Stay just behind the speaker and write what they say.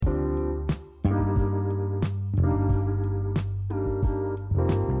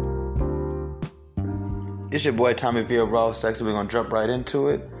It's your boy Tommy V. Raw Sex. We're gonna jump right into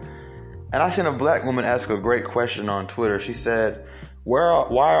it. And I seen a black woman ask a great question on Twitter. She said, why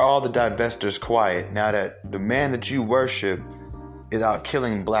are all the divestors quiet now that the man that you worship is out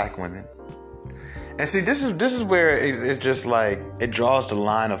killing black women? And see, this is where it's just like, it draws the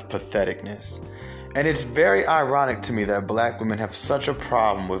line of patheticness. And it's very ironic to me that black women have such a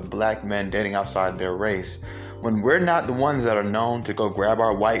problem with black men dating outside their race, when we're not the ones that are known to go grab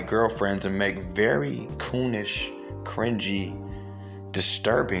our white girlfriends and make very coonish, cringy,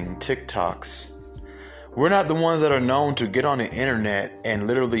 disturbing TikToks. We're not the ones that are known to get on the internet and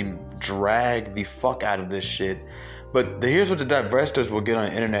literally drag the fuck out of this shit. But here's what the divestors will get on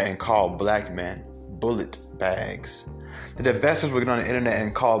the internet and call black men: bullet bags. The divestors will get on the internet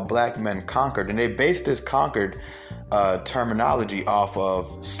and call black men conquered. And they base this conquered terminology off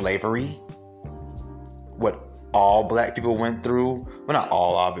of slavery, what all black people went through. Well, not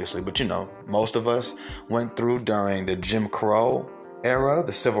all, obviously, but most of us went through during the Jim Crow era,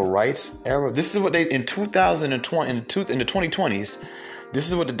 the civil rights era. This is what they, in 2020, in the 2020s, this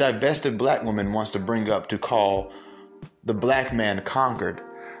is what the divested black woman wants to bring up to call the black man conquered.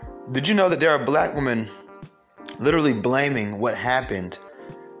 Did you know that there are black women literally blaming what happened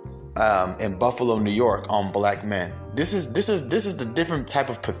in Buffalo, New York on black men? This is the different type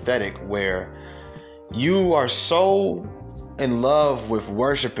of pathetic where you are so in love with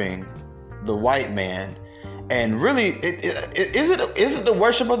worshiping the white man, and really, is it the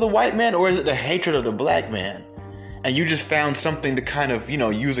worship of the white man, or is it the hatred of the black man? And you just found something to kind of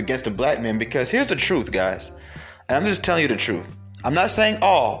use against the black man. Because here's the truth, guys, and I'm just telling you the truth. I'm not saying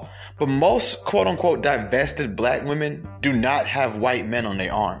all, but most quote unquote divested black women do not have white men on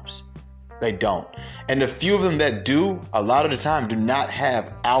their arms. They don't. And the few of them that do, a lot of the time, do not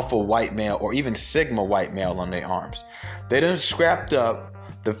have alpha white male or even sigma white male on their arms. They done scrapped up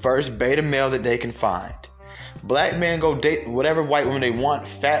the first beta male that they can find. Black men go date whatever white woman they want: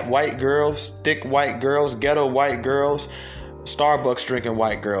 fat white girls, thick white girls, ghetto white girls, Starbucks drinking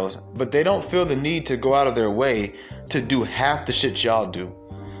white girls. But they don't feel the need to go out of their way to do half the shit y'all do.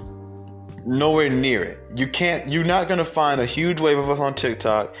 Nowhere near it. You're not going to find a huge wave of us on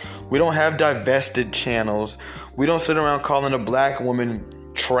TikTok. We don't have divested channels. We don't sit around calling a black woman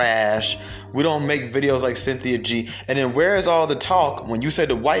trash. We don't make videos like Cynthia G. And then where is all the talk when you say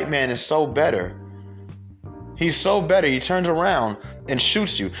the white man is so better? He's so better. He turns around and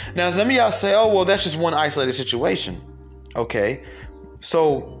shoots you. Now, some of y'all say, oh, well, that's just one isolated situation. Okay.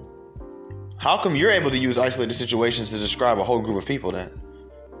 So how come you're able to use isolated situations to describe a whole group of people then?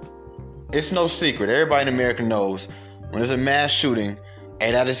 It's no secret. Everybody in America knows when there's a mass shooting,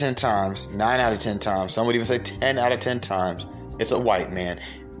 8 out of 10 times, 9 out of 10 times, some would even say 10 out of 10 times, it's a white man.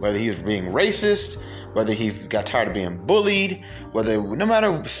 Whether he was being racist, whether he got tired of being bullied, no matter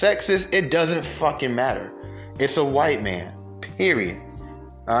sexist, it doesn't fucking matter. It's a white man, period.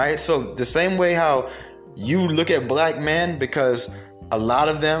 All right. So the same way how you look at black men because a lot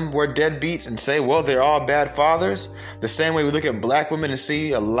of them were deadbeats and say, well, they're all bad fathers. The same way we look at black women and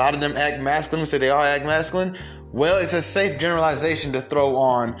see a lot of them act masculine, we say they all act masculine. Well, it's a safe generalization to throw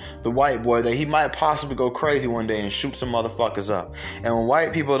on the white boy that he might possibly go crazy one day and shoot some motherfuckers up. And when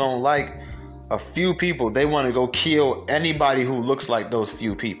white people don't like a few people, they want to go kill anybody who looks like those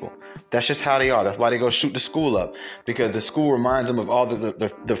few people. That's just how they are. That's why they go shoot the school up, because the school reminds them of all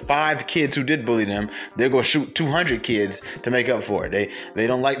the 5 kids who did bully them. They'll go shoot 200 kids to make up for it. They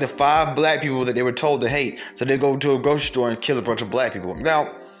don't like the 5 black people that they were told to hate, so they go to a grocery store and kill a bunch of black people.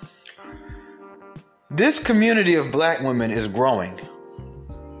 Now, this community of black women is growing.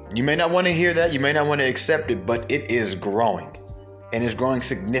 You may not want to hear that. You may not want to accept it, but it is growing, and it's growing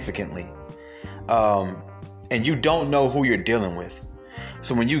significantly. And you don't know who you're dealing with.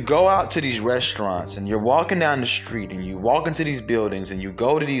 So when you go out to these restaurants and you're walking down the street and you walk into these buildings and you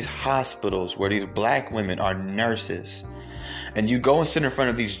go to these hospitals where these black women are nurses, and you go and sit in front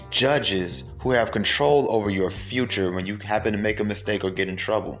of these judges who have control over your future when you happen to make a mistake or get in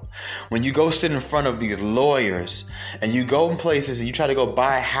trouble. When you go sit in front of these lawyers and you go in places and you try to go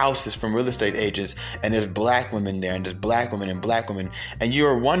buy houses from real estate agents, and there's black women there and there's black women and black women, and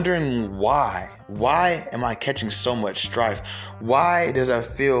you're wondering why. Why am I catching so much strife? Why does I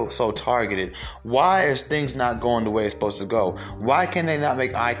feel so targeted? Why is things not going the way it's supposed to go? Why can they not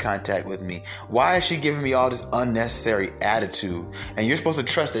make eye contact with me? Why is she giving me all this unnecessary attitude? And you're supposed to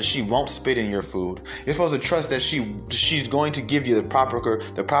trust that she won't spit in your food. You're supposed to trust that she's going to give you the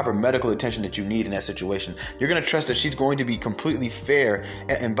proper medical attention that you need in that situation. You're going to trust that she's going to be completely fair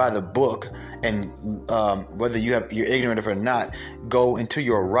and by the book, and whether you're ignorant of it or not, go into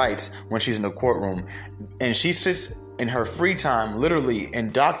your rights when she's in the courtroom. And she sits in her free time literally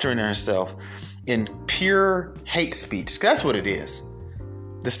indoctrinating herself in pure hate speech. That's what it is.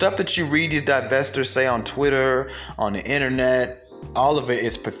 The stuff that you read these divestors say on Twitter, on the internet, all of it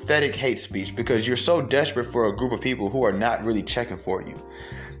is pathetic hate speech because you're so desperate for a group of people who are not really checking for you.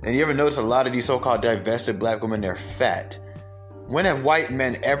 And you ever notice a lot of these so-called divested black women, they're fat. When have white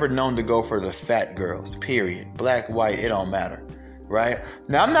men ever known to go for the fat girls? Period. Black, white, it don't matter. Right?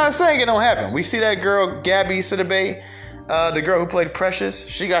 Now, I'm not saying it don't happen. We see that girl, Gabby Sidibe, the girl who played Precious,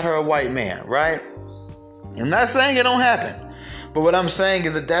 she got her a white man, right? I'm not saying it don't happen. But what I'm saying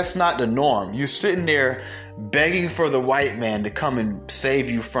is that that's not the norm. You're sitting there begging for the white man to come and save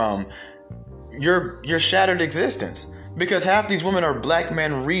you from your shattered existence. Because half these women are black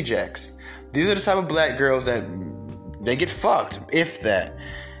men rejects. These are the type of black girls that they get fucked, if that.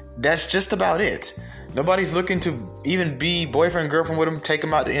 That's just about it. Nobody's looking to even be boyfriend, girlfriend with them, take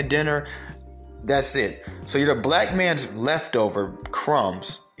them out to dinner. That's it. So you're the black man's leftover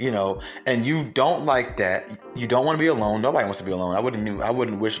crumbs, and you don't like that. You don't want to be alone. Nobody wants to be alone. I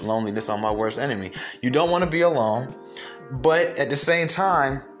wouldn't wish loneliness on my worst enemy. You don't want to be alone. But at the same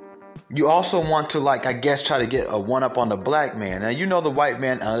time, you also want to, try to get a one-up on the black man. Now, the white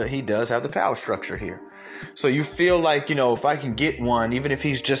man, he does have the power structure here. So you feel like, if I can get one, even if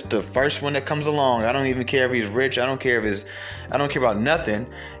he's just the first one that comes along, I don't even care if he's rich. I don't care about nothing.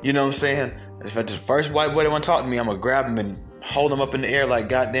 You know what I'm saying? If it's the first white boy that want to talk to me, I'm going to grab him and hold him up in the air like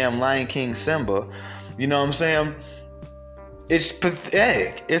goddamn Lion King Simba. You know what I'm saying? It's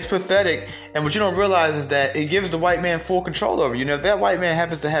pathetic. It's pathetic. And what you don't realize is that it gives the white man full control over you. If that white man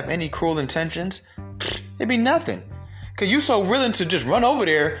happens to have any cruel intentions, it'd be nothing. Because you're so willing to just run over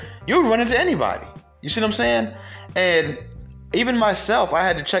there, you'll run into anybody. You see what I'm saying? And even myself, I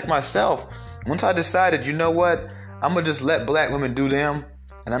had to check myself. Once I decided, you know what? I'm going to just let black women do them.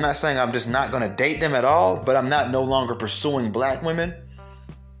 And I'm not saying I'm just not going to date them at all, but I'm no longer pursuing black women.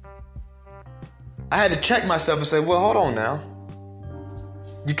 I had to check myself and say, well, hold on now.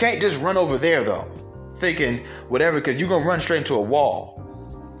 You can't just run over there, though, thinking whatever, because you're going to run straight into a wall.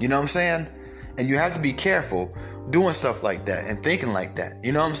 You know what I'm saying? And you have to be careful doing stuff like that and thinking like that.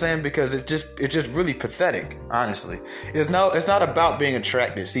 You know what I'm saying? Because it's just really pathetic, honestly. It's not about being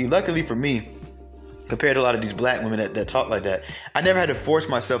attractive. See, luckily for me, compared to a lot of these black women that talk like that, I never had to force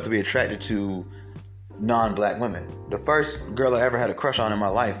myself to be attracted to non-black women. The first girl I ever had a crush on in my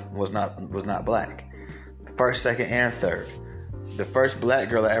life was not black. First, second, and third. The first black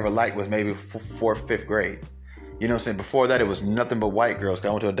girl I ever liked was maybe 4th, 5th grade. You know what I'm saying? Before that, it was nothing but white girls. 'Cause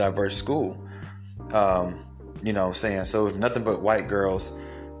I went to a diverse school. You know what I'm saying? So it was nothing but white girls.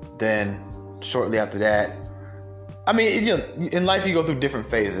 Then shortly after that, I mean, in life you go through different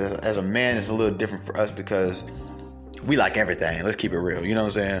phases. As a man, it's a little different for us because we like everything. Let's keep it real. You know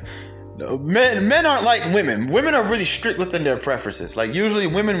what I'm saying? Men aren't like women. Women are really strict within their preferences. Like usually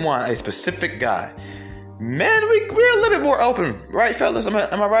women want a specific guy. Men, we're a little bit more open, right, fellas? Am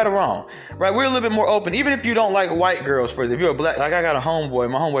I right or wrong? Right, we're a little bit more open. Even if you don't like white girls, if you're a black, like I got a homeboy,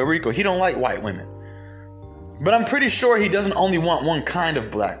 my homeboy Rico, he don't like white women. But I'm pretty sure he doesn't only want one kind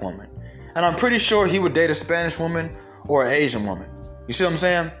of black woman. And I'm pretty sure he would date a Spanish woman or an Asian woman. You see what I'm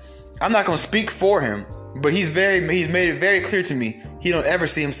saying? I'm not going to speak for him, but he's made it very clear to me he don't ever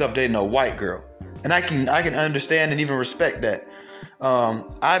see himself dating a white girl. And I can understand and even respect that.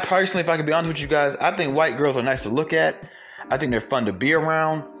 I personally, if I can be honest with you guys, I think white girls are nice to look at. I think they're fun to be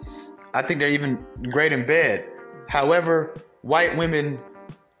around. I think they're even great in bed. However, white women,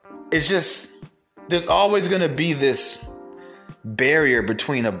 it's just, there's always going to be this barrier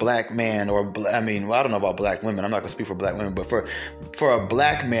between a black man I don't know about black women. I'm not going to speak for black women, but for a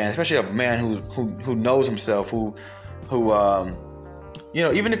black man, especially a man who knows himself, who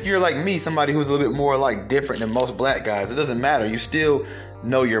even if you're like me, somebody who's a little bit more like different than most black guys, it doesn't matter. You still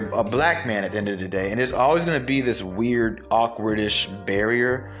know you're a black man at the end of the day. And there's always going to be this weird, awkwardish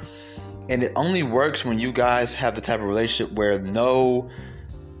barrier. And it only works when you guys have the type of relationship where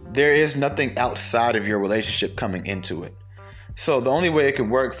there is nothing outside of your relationship coming into it. So the only way it could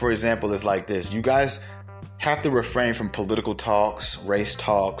work, for example, is like this. You guys have to refrain from political talks, race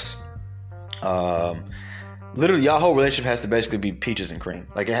talks, literally, y'all whole relationship has to basically be peaches and cream.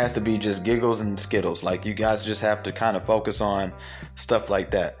 Like, it has to be just giggles and skittles. Like, you guys just have to kind of focus on stuff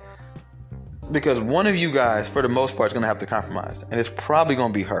like that. Because one of you guys, for the most part, is going to have to compromise. And it's probably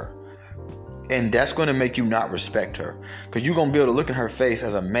going to be her. And that's going to make you not respect her. Because you're going to be able to look in her face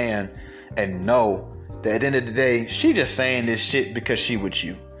as a man and know that at the end of the day, she just saying this shit because she with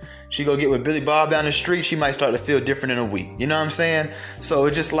you. She go get with Billy Bob down the street, she might start to feel different in a week. You know what I'm saying? So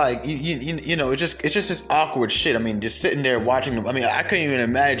it's just like, it's just this awkward shit. I mean, just sitting there watching them. I mean, I couldn't even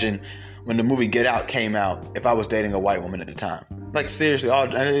imagine when the movie Get Out came out if I was dating a white woman at the time. Like seriously,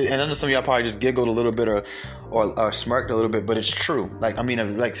 and I know some of y'all probably just giggled a little bit or smirked a little bit, but it's true. Like, I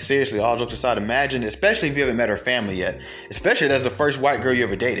mean, like seriously, all jokes aside, imagine, especially if you haven't met her family yet, especially if that's the first white girl you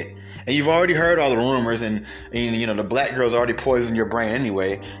ever dated, and you've already heard all the rumors, and you know the black girl's already poisoned your brain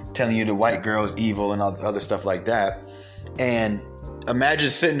anyway, telling you the white girl is evil and all other stuff like that. And imagine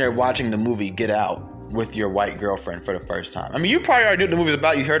sitting there watching the movie Get Out with your white girlfriend for the first time. I mean, you probably already knew what the movie's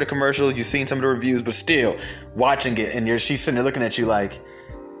about. You heard the commercials, you've seen some of the reviews, but still watching it, and she's sitting there looking at you like,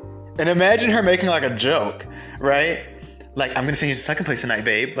 and imagine her making like a joke, right? Like, I'm gonna send you to second place tonight,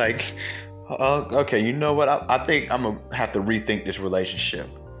 babe. Like, okay, you know what? I think I'm gonna have to rethink this relationship.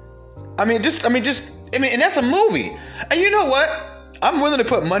 I mean, and that's a movie. And you know what? I'm willing to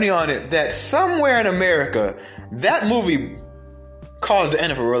put money on it that somewhere in America, that movie caused the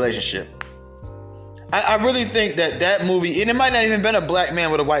end of a relationship. I really think that movie, and it might not even been a black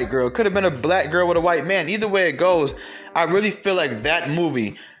man with a white girl. It could have been a black girl with a white man. Either way it goes, I really feel like that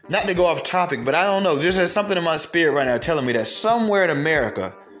movie, not to go off topic, but I don't know, there's just something in my spirit right now telling me that somewhere in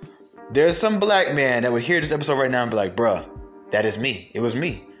America, there's some black man that would hear this episode right now and be like, bruh, that is me. It was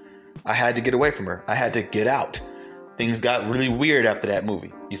me. I had to get away from her. I had to get out. Things got really weird after that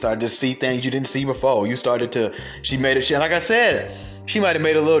movie. You started to see things you didn't see before. She made it, like I said, she might have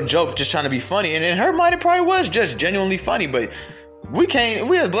made a little joke just trying to be funny. And in her mind, it probably was just genuinely funny. But we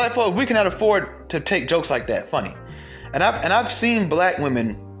as black folks, we cannot afford to take jokes like that funny. And I've seen black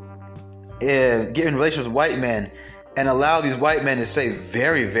women get in relationships with white men and allow these white men to say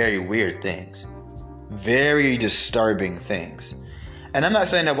very, very weird things. Very disturbing things. And I'm not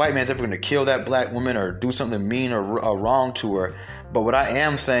saying that white man's ever going to kill that black woman or do something mean or wrong to her. But what I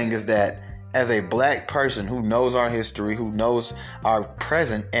am saying is that as a black person who knows our history, who knows our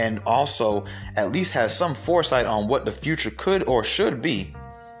present, and also at least has some foresight on what the future could or should be,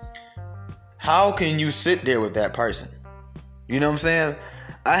 how can you sit there with that person? You know what I'm saying?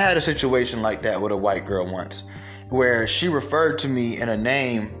 I had a situation like that with a white girl once where she referred to me in a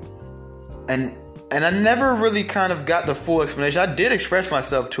name, and I never really kind of got the full explanation. I did express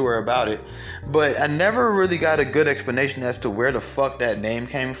myself to her about it, but I never really got a good explanation as to where the fuck that name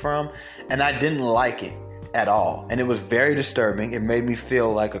came from, and I didn't like it at all. And it was very disturbing. It made me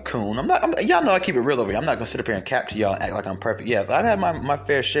feel like a coon. Y'all know I keep it real over here. I'm not gonna sit up here and cap to y'all and act like I'm perfect. Yeah, I've had my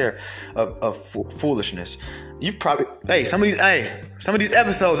fair share of foolishness. You've probably, some of these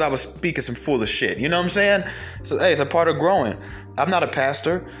episodes I was speaking some foolish shit. You know what I'm saying? So it's a part of growing. I'm not a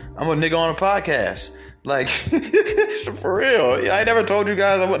pastor. I'm a nigga on a podcast. Like, for real. I never told you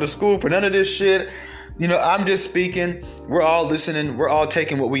guys I went to school for none of this shit. You know, I'm just speaking. We're all listening. We're all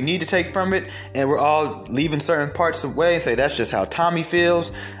taking what we need to take from it. And we're all leaving certain parts away and say, that's just how Tommy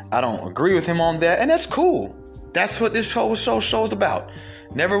feels. I don't agree with him on that. And that's cool. That's what this whole show is about.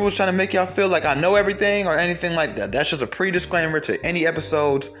 Never was trying to make y'all feel like I know everything or anything like that. That's just a pre-disclaimer to any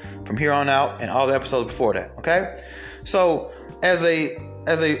episodes from here on out and all the episodes before that. Okay? So, as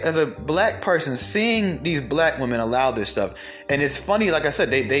a black person, seeing these black women allow this stuff, and it's funny, like I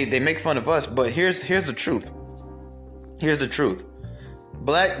said, they make fun of us, but here's the truth. Here's the truth.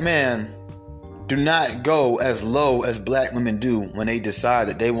 Black men do not go as low as black women do when they decide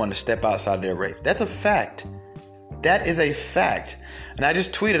that they want to step outside of their race. That's a fact. That is a fact. And I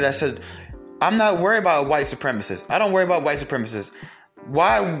just tweeted, I said, I'm not worried about white supremacists. I don't worry about white supremacists.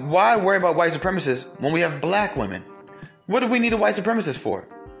 Why worry about white supremacists when we have black women? What do we need a white supremacist for?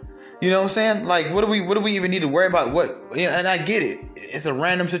 You know what I'm saying? Like, what do we even need to worry about? And I get it. It's a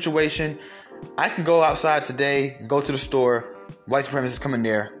random situation. I can go outside today, go to the store, white supremacists come in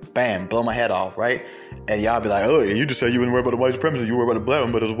there, bam, blow my head off, right? And y'all be like, oh, you just said you wouldn't worry about the white supremacists, you worry about the black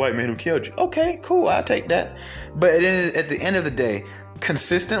one, but it was a white man who killed you. Okay, cool, I'll take that. But at the end of the day,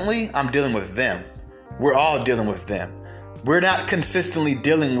 consistently, I'm dealing with them. We're all dealing with them. We're not consistently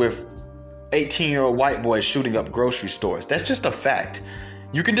dealing with 18-year-old white boys shooting up grocery stores. That's just a fact.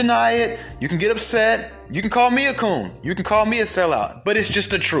 You can deny it. You can get upset. You can call me a coon. You can call me a sellout. But it's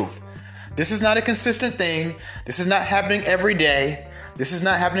just the truth. This is not a consistent thing. This is not happening every day. This is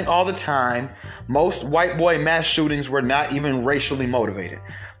not happening all the time. Most white boy mass shootings were not even racially motivated.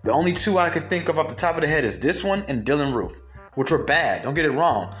 The only two I could think of off the top of the head is this one and Dylan Roof, which were bad. Don't get it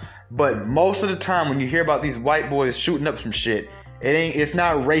wrong. But most of the time when you hear about these white boys shooting up some shit, it's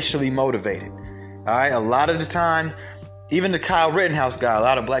not racially motivated. All right, a lot of the time, even the Kyle Rittenhouse guy, a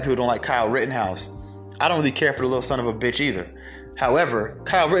lot of black people don't like Kyle Rittenhouse. I don't really care for the little son of a bitch either. However,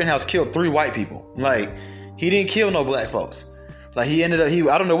 Kyle Rittenhouse killed 3 white people. Like, he didn't kill no black folks. Like, I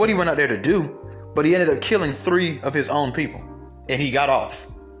don't know what he went out there to do, but he ended up killing 3 of his own people. And he got off.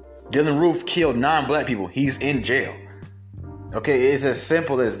 Dylan Roof killed 9 black people. He's in jail. Okay, it's as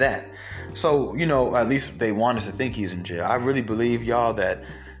simple as that. So, at least they want us to think he's in jail. I really believe, y'all, that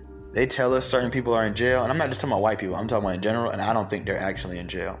they tell us certain people are in jail. And I'm not just talking about white people. I'm talking about in general. And I don't think they're actually in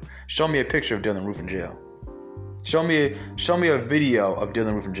jail. Show me a picture of Dylann Roof in jail. Show me a video of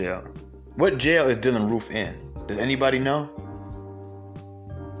Dylann Roof in jail. What jail is Dylann Roof in? Does anybody know?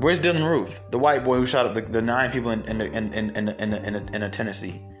 Where's Dylann Roof? The white boy who shot up the 9 people in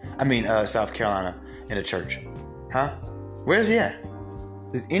Tennessee. South Carolina in a church. Huh? Where's he at?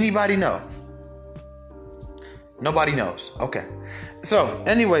 Does anybody know? Nobody knows. Okay. So,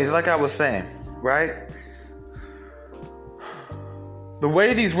 anyways, like I was saying, right? The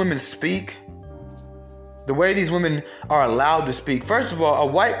way these women speak, the way these women are allowed to speak. First of all,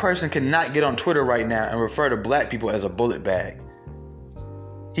 a white person cannot get on Twitter right now and refer to black people as a bullet bag.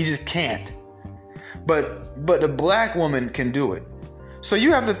 He just can't. But the black woman can do it. So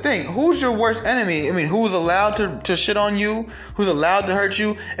you have to think, who's your worst enemy? Who's allowed to shit on you? Who's allowed to hurt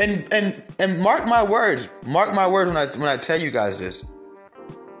you? And mark my words. Mark my words when I tell you guys this.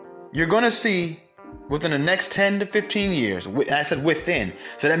 You're going to see within the next 10 to 15 years. I said within.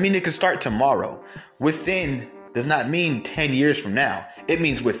 So that means it could start tomorrow. Within does not mean 10 years from now. It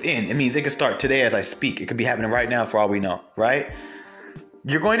means within. It means it could start today as I speak. It could be happening right now for all we know, right?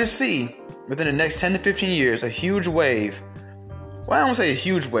 You're going to see within the next 10 to 15 years a huge wave. Well, I don't say a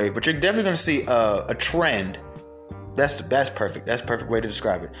huge wave, but you're definitely going to see a trend. That's perfect. That's a perfect way to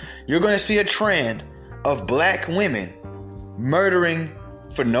describe it. You're going to see a trend of black women murdering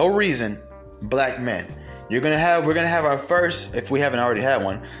for no reason black men. We're going to have our first, if we haven't already had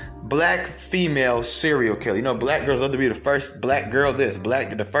one, black female serial killer. Black girls love to be the first black girl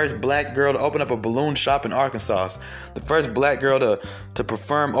the first black girl to open up a balloon shop in Arkansas, the first black girl to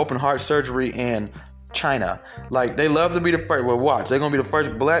perform open heart surgery in China. Like, they love to be the first. Well, watch, they're gonna be the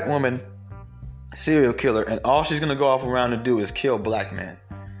first black woman serial killer, and all she's gonna go off around and do is kill black men.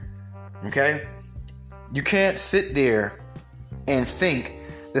 Okay? You can't sit there and think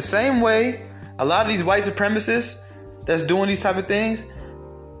the same way a lot of these white supremacists that's doing these type of things.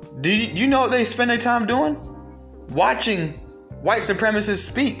 Do you know what they spend their time doing? Watching white supremacists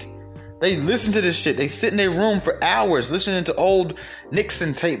speak. They listen to this shit. They sit in their room for hours listening to old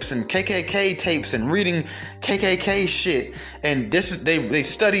Nixon tapes and KKK tapes and reading KKK shit. And they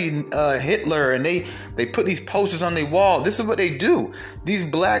study Hitler, and they put these posters on their wall. This is what they do. These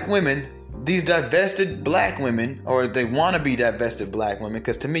black women, these divested black women, or they want to be divested black women,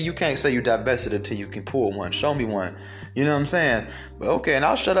 because to me, you can't say you divested until you can pull one. Show me one. You know what I'm saying? But okay, and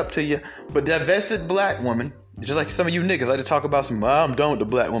I'll shut up to you. But divested black woman, just like some of you niggas like to talk about I'm done with the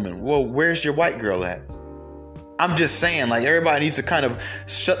black woman. Well, where's your white girl at? I'm just saying, like, everybody needs to kind of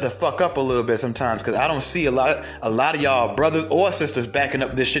shut the fuck up a little bit sometimes, because I don't see a lot of y'all brothers or sisters backing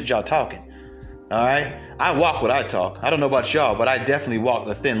up this shit y'all talking. All right? I walk what I talk. I don't know about y'all, but I definitely walk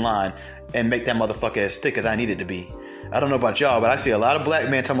the thin line and make that motherfucker as thick as I need it to be. I don't know about y'all, but I see a lot of black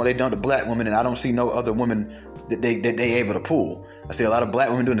men talking about they done to black women, and I don't see no other women that they able to pull. I see a lot of black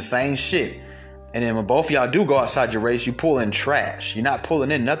women doing the same shit. And then when both of y'all do go outside your race, you pull in trash. You're not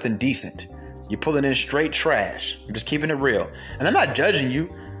pulling in nothing decent. You're pulling in straight trash. I'm just keeping it real. And I'm not judging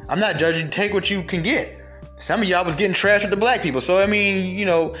you. I'm not judging. Take what you can get. Some of y'all was getting trash with the black people. So,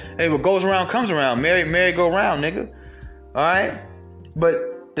 hey, what goes around comes around. Merry go round, nigga. All right?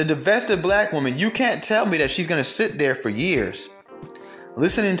 But the divested black woman, you can't tell me that she's going to sit there for years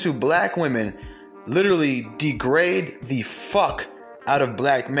listening to black women literally degrade the fuck out of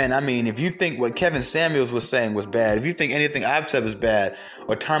black men. If you think what Kevin Samuels was saying was bad, if you think anything I've said was bad,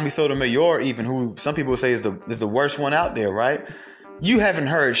 or Tommy Sotomayor even, who some people say is the worst one out there, right? You haven't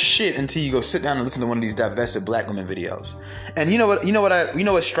heard shit until you go sit down and listen to one of these divested black women videos. And you know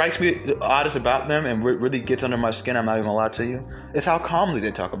what strikes me the oddest about them and really gets under my skin, I'm not even gonna lie to you, is how calmly they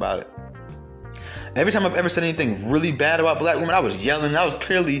talk about it. Every time I've ever said anything really bad about black women, I was yelling. I was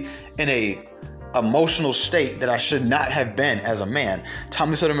clearly in a emotional state that I should not have been as a man.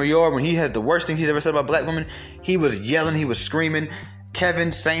 Tommy Sotomayor, when he had the worst thing he's ever said about black women, he was yelling, he was screaming.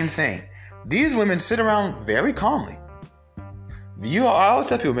 Kevin, same thing. These women sit around very calmly. I always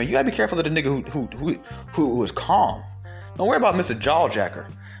tell people, man, you gotta be careful of the nigga who is calm. Don't worry about Mr.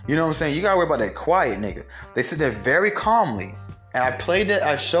 Jawjacker. You know what I'm saying? You gotta worry about that quiet nigga. They sit there very calmly. And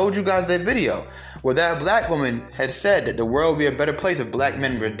I showed you guys that video where that black woman had said that the world would be a better place if black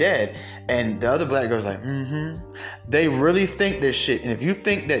men were dead. And the other black girl's like, They really think this shit. And if you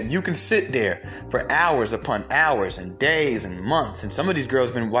think that you can sit there for hours upon hours and days and months, and some of these girls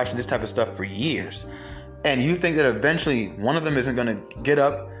have been watching this type of stuff for years, and you think that eventually one of them isn't going to get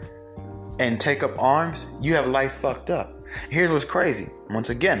up and take up arms, you have life fucked up. Here's what's crazy. Once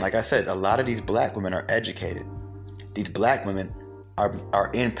again, like I said, a lot of these black women are educated. These black women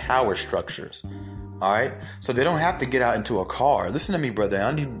are in power structures. All right, so they don't have to get out into a car. Listen to me, brother.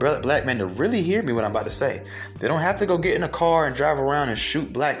 I need black men to really hear me what I'm about to say. They don't have to go get in a car and drive around and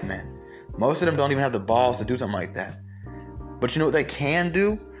shoot black men. Most of them don't even have the balls to do something like that. But you know what they can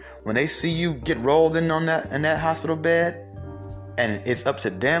do? When they see you get rolled in that hospital bed, and it's up to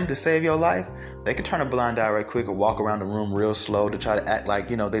them to save your life, they can turn a blind eye right quick or walk around the room real slow to try to act like,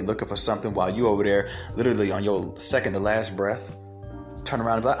 they looking for something while you over there literally on your second to last breath. Turn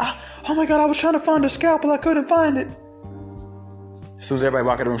around and be like, oh my God, I was trying to find a scalpel. I couldn't find it. As soon as everybody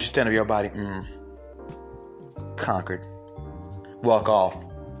walk in the room, she's standing over your body. Conquered. Walk off.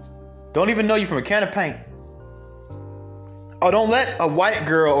 Don't even know you from a can of paint. Oh, don't let a white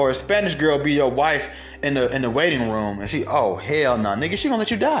girl or a Spanish girl be your wife in the waiting room. And hell no, nigga, she gonna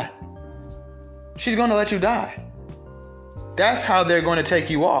let you die. She's gonna let you die. That's how they're going to take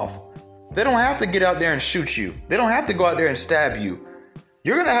you off. They don't have to get out there and shoot you. They don't have to go out there and stab you.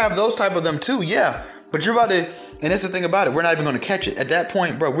 You're going to have those type of them too, yeah. But you're about to, and that's the thing about it, we're not even going to catch it. At that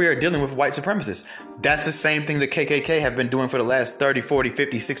point, bro, we are dealing with white supremacists. That's the same thing the KKK have been doing for the last 30, 40,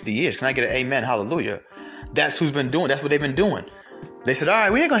 50, 60 years. Can I get an amen? Hallelujah. That's who's been doing, that's what they've been doing. They said, all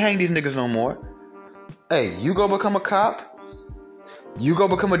right, we ain't going to hang these niggas no more. Hey, you go become a cop, you go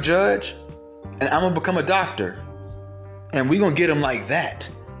become a judge, and I'm going to become a doctor. And we going to get them like that.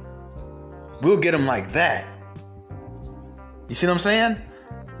 We'll get them like that. You see what I'm saying?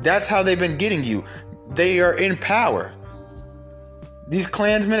 That's how they've been getting you. They are in power. These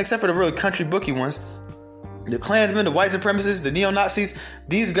Klansmen, except for the really country bookie ones, the Klansmen, the white supremacists, the neo-Nazis,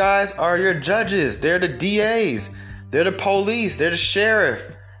 these guys are your judges. They're the DAs. They're the police. They're the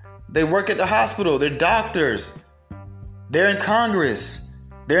sheriff. They work at the hospital. They're doctors. They're in Congress.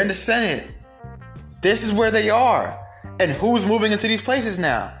 They're in the Senate. This is where they are. And who's moving into these places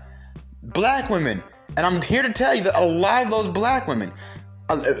now? Black women. And I'm here to tell you that a lot of those black women,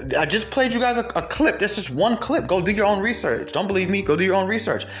 I just played you guys a clip. That's just one clip. Go do your own research. Don't believe me? Go do your own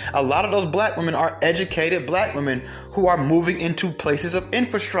research. A lot of those black women are educated black women who are moving into places of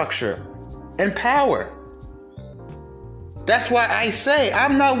infrastructure and power. That's why I say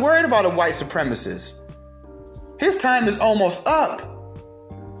I'm not worried about a white supremacist. His time is almost up.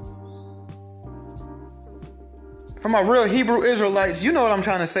 For my real Hebrew Israelites, you know what I'm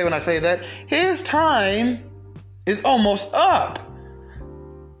trying to say when I say that. His time is almost up.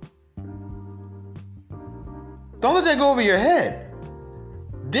 Don't let that go over your head.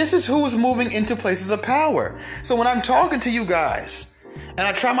 This is who is moving into places of power. So when I'm talking to you guys, and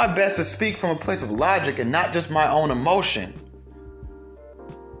I try my best to speak from a place of logic and not just my own emotion.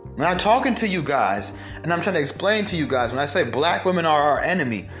 When I'm talking to you guys, and I'm trying to explain to you guys, when I say black women are our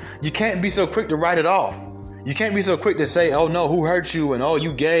enemy, you can't be so quick to write it off. You can't be so quick to say, oh no, who hurt you? And oh,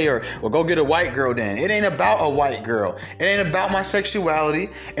 you gay, or go get a white girl then. It ain't about a white girl. It ain't about my sexuality.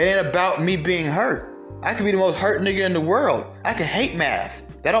 It ain't about me being hurt. I could be the most hurt nigga in the world. I can hate math.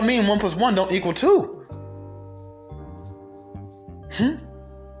 That don't mean 1 + 1 don't equal 2.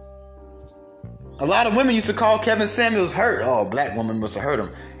 A lot of women used to call Kevin Samuels hurt. Oh, a black woman must have hurt him.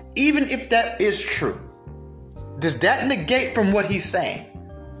 Even if that is true, does that negate from what he's saying?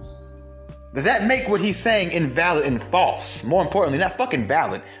 Does that make what he's saying invalid and false? More importantly, not fucking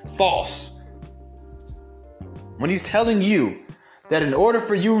valid, false. When he's telling you that in order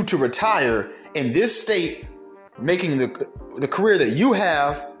for you to retire in this state, making the career that you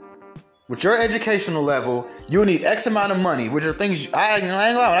have, with your educational level, you'll need X amount of money, which are things I ain't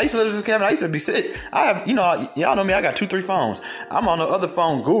lying. I used to live with Kevin. I used to be sick. I have, y'all know me. I got 2-3 phones. I'm on the other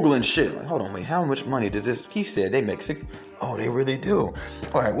phone Googling shit. Like, hold on, wait, how much money does this? He said they make 6. Oh, they really do.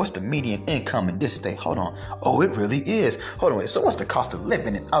 All right, what's the median income in this state? Hold on. Oh, it really is. Hold on, wait. So what's the cost of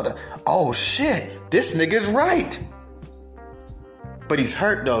living in other? Oh shit, this nigga's right. But he's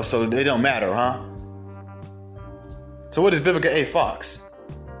hurt though, so it don't matter, huh? So what is Vivica A. Fox?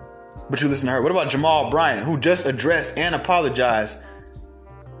 But you listen to her. What about Jamal Bryant, who just addressed and apologized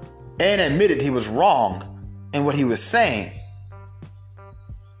and admitted he was wrong in what he was saying?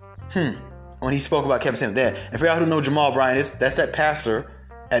 When he spoke about Kevin Samuels there. And for y'all who know who Jamal Bryant is, that's that pastor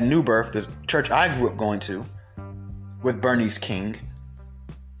at New Birth, the church I grew up going to, with Bernice King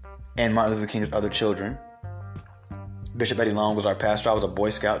and Martin Luther King's other children. Bishop Eddie Long was our pastor. I was a Boy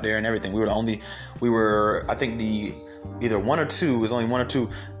Scout there and everything. I think either one or two, it was only one or two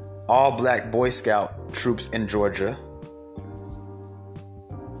all black Boy Scout troops in Georgia.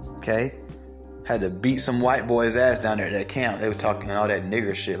 Okay? Had to beat some white boys' ass down there at that camp. They was talking all that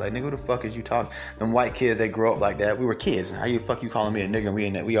nigger shit. Like, nigga, who the fuck is you talking? Them white kids, they grow up like that. We were kids. How you fuck you calling me a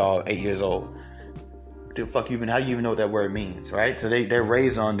nigger and we all 8 years old? How do you even know what that word means, right? So they're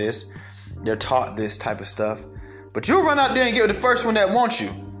raised on this. They're taught this type of stuff. But you'll run out there and get with the first one that wants you.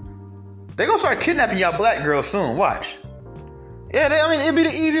 They gonna start kidnapping y'all black girls soon. Watch. Yeah, it'd be the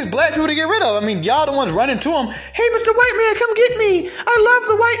easiest black people to get rid of. I mean, y'all the ones running to them. Hey, Mr. White Man, come get me. I love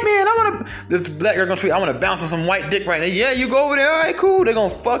the white man. This black girl gonna tweet, I want to bounce on some white dick right now. Yeah, you go over there. All right, cool. They're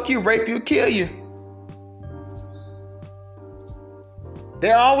gonna fuck you, rape you, kill you.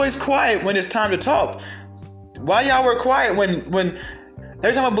 They're always quiet when it's time to talk. Why y'all were quiet when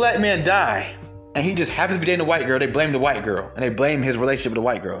every time a black man die and he just happens to be dating a white girl, they blame the white girl and they blame his relationship with the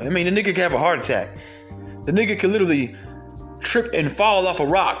white girl. I mean, the nigga could have a heart attack. The nigga could literally trip and fall off a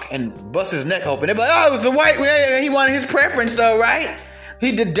rock and bust his neck open. They're like, oh, it was the white man. He wanted his preference though, right?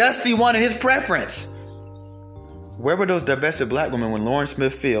 Dusty wanted his preference. Where were those divested black women when Lauren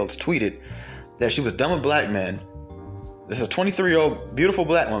Smith Fields tweeted that she was done with black men? This is a 23-year-old beautiful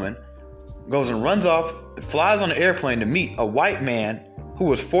black woman, goes and runs off, flies on an airplane to meet a white man who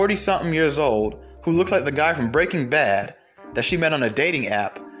was 40-something years old, who looks like the guy from Breaking Bad that she met on a dating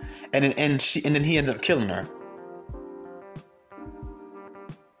app, and then he ends up killing her.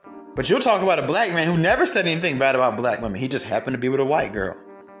 But you'll talk about a black man who never said anything bad about black women. He just happened to be with a white girl.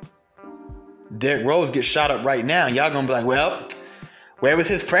 Derrick Rose gets shot up right now, and y'all gonna be like, well, where was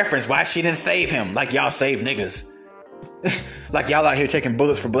his preference? Why she didn't save him? Like y'all save niggas. Like y'all out here taking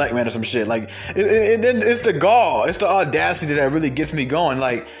bullets for black men or some shit. Like it's the gall, it's the audacity that really gets me going.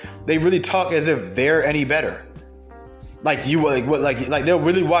 Like they really talk as if they're any better. Like they'll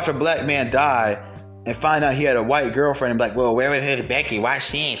really watch a black man die and find out he had a white girlfriend and be like, well, where was his Becky? Why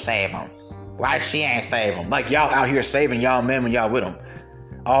she ain't save him? Why she ain't save him? Like y'all out here saving y'all men when y'all with them.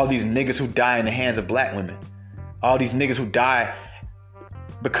 All these niggas who die in the hands of black women. All these niggas who die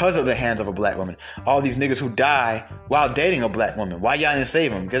because of the hands of a black woman. All these niggas who die while dating a black woman. Why y'all didn't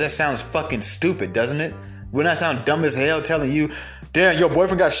save them? Because that sounds fucking stupid, doesn't it? Wouldn't that sound dumb as hell telling you, damn, your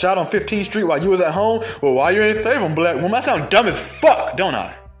boyfriend got shot on 15th Street while you was at home? Well, why you ain't save him, black woman? That sounds dumb as fuck, don't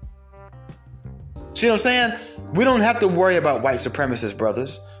I? See what I'm saying? We don't have to worry about white supremacists,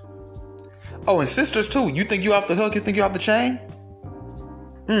 brothers. Oh, and sisters too. You think you off the hook? You think you off the chain?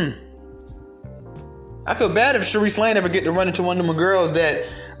 I feel bad if Sharice Lane ever get to run into one of them girls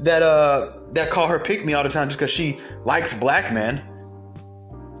that call her pick me all the time just because she likes black men.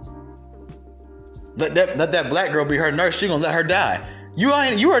 Let that black girl be her nurse. She gonna let her die. You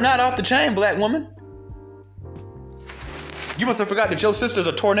are not off the chain, black woman. You must have forgot that your sisters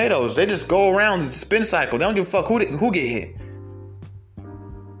are tornadoes. They just go around and spin cycle. They don't give a fuck who get hit.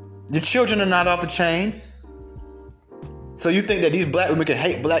 Your children are not off the chain. So you think that these black women can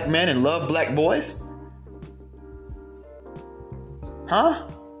hate black men and love black boys? Huh?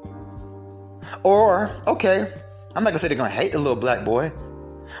 Or, okay, I'm not gonna say they're gonna hate the little black boy,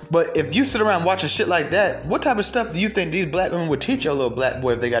 but if you sit around watching shit like that, what type of stuff do you think these black women would teach your little black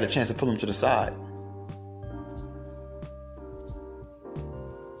boy if they got a chance to pull him to the side?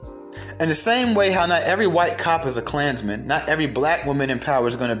 In the same way how not every white cop is a Klansman, not every black woman in power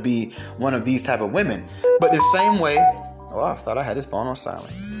is going to be one of these type of women. But the same way, I thought I had this phone on silent.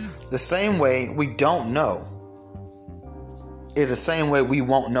 The same way we don't know is the same way we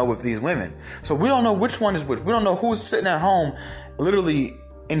won't know with these women. So we don't know which one is which. We don't know who's sitting at home literally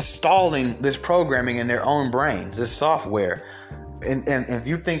installing this programming in their own brains, this software. And if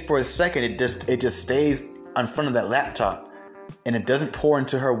you think for a second it just stays in front of that laptop, and it doesn't pour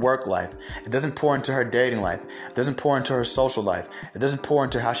into her work life. It doesn't pour into her dating life. It doesn't pour into her social life. It doesn't pour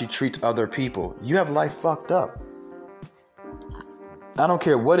into how she treats other people. You have life fucked up. I don't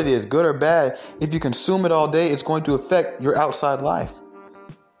care what it is, good or bad. If you consume it all day, it's going to affect your outside life.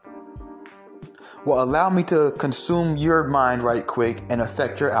 Well, allow me to consume your mind right quick and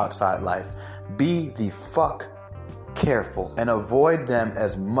affect your outside life. Be the fuck careful and avoid them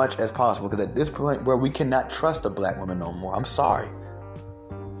as much as possible, because at this point where we cannot trust a black woman no more, I'm sorry,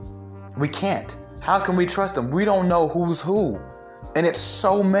 we can't. How can we trust them? We don't know who's who, and it's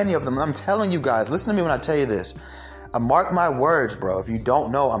so many of them. I'm telling you guys, listen to me when I tell you this. Mark my words, bro. If you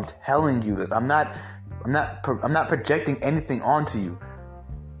don't know, I'm telling you this. I'm not projecting anything onto you.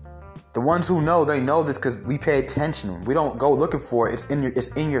 The ones who know, they know this because we pay attention. We don't go looking for it.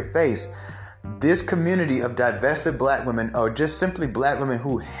 It's in your face. This community of divested black women, or just simply black women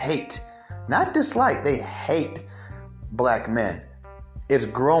who hate, not dislike, they hate black men, is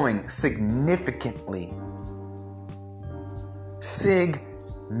growing significantly.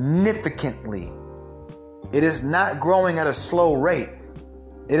 Significantly. It is not growing at a slow rate.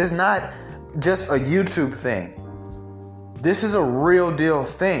 It is not just a YouTube thing. This is a real deal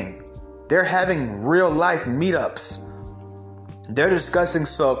thing. They're having real life meetups. They're discussing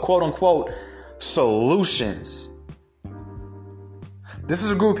quote unquote solutions. This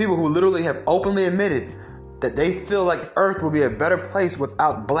is a group of people who literally have openly admitted that they feel like Earth would be a better place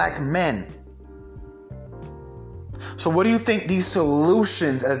without black men. So what do you think these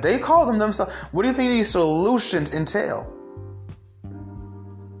solutions, as they call them themselves, what do you think these solutions entail?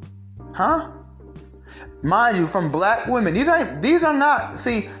 Huh? Mind you, from black women. These are not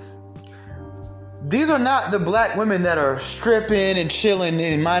the black women that are stripping and chilling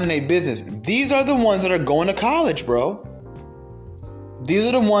and minding their business. These are the ones that are going to college, bro. These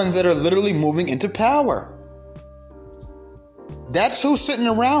are the ones that are literally moving into power. That's who's sitting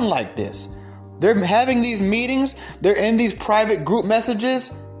around like this. They're having these meetings. They're in these private group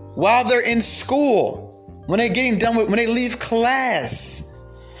messages while they're in school. When they're getting done with, when they leave class,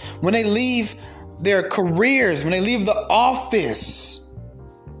 when they leave their careers, when they leave the office.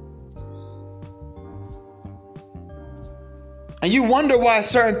 And you wonder why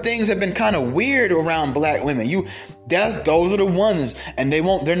certain things have been kind of weird around black women. Those are the ones, and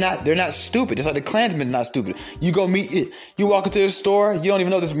they're not stupid. Just like the Klansmen not stupid. You walk into the store, you don't even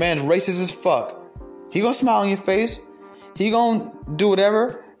know this man's racist as fuck. He gonna smile on your face. He gonna do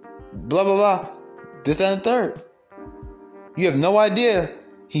whatever. Blah blah blah. This and the third. You have no idea.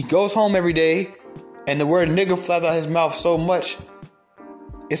 He goes home every day, and the word nigga flies out his mouth so much,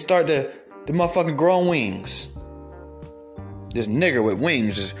 it start the motherfucker growing wings. This nigger with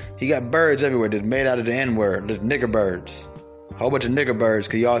wings, he got birds everywhere that's made out of the N-word. There's nigger birds. A whole bunch of nigger birds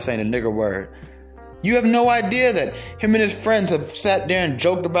because y'all saying the nigger word. You have no idea that him and his friends have sat there and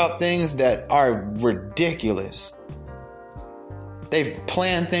joked about things that are ridiculous. They've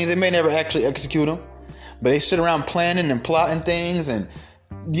planned things. They may never actually execute them, but they sit around planning and plotting things. And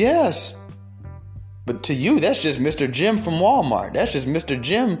yes, but to you, that's just Mr. Jim from Walmart. That's just Mr.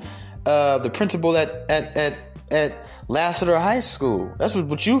 Jim, the principal at Lassiter High School. That's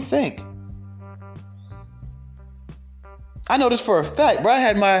what you think. I know this for a fact, bro. I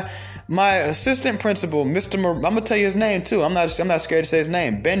had my assistant principal, Mr. I'm gonna tell you his name too. I'm not scared to say his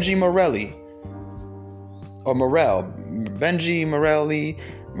name. Benji Morelli. Or Morel. Benji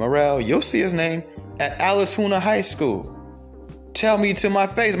Morel. You'll see his name at Allatoona High School. Tell me to my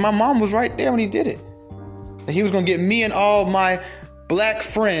face. My mom was right there when he did it. That he was gonna get me and all my black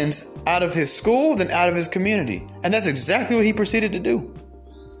friends out of his school, then out of his community. And that's exactly what he proceeded to do.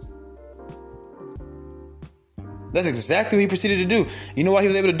 That's exactly what he proceeded to do. You know why he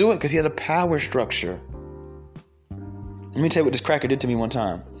was able to do it? Because he has a power structure. Let me tell you what this cracker did to me one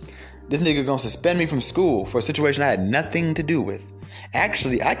time. This nigga gonna suspend me from school for a situation I had nothing to do with.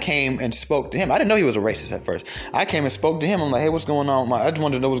 Actually, I came and spoke to him. I didn't know he was a racist at first. I came and spoke to him. I'm like, hey, what's going on? I just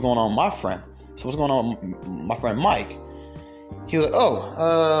wanted to know what's going on with my friend. So what's going on with my friend Mike? He was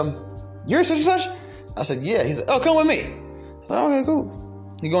like, you're such and such? I said, yeah. He's like, oh, come with me. I was like, okay,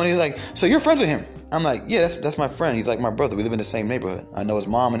 cool. He's like, so you're friends with him? I'm like, yeah, that's my friend. He's like my brother. We live in the same neighborhood. I know his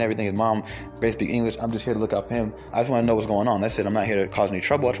mom and everything. His mom barely speaks English. I'm just here to look out for him. I just want to know what's going on. That's it. I'm not here to cause any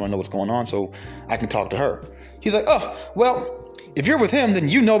trouble. I just want to know what's going on so I can talk to her. He's like, oh, well, if you're with him, then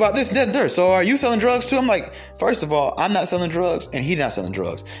you know about this and that and that. So are you selling drugs too? I'm like, first of all, I'm not selling drugs and he's not selling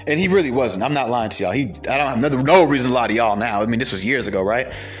drugs. And he really wasn't. I'm not lying to y'all. I don't have no reason to lie to y'all now. I mean, this was years ago,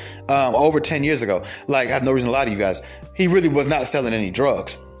 right? Over 10 years ago. Like, I have no reason to lie to you guys. He really was not selling any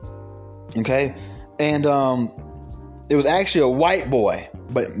drugs. Okay? And it was actually a white boy,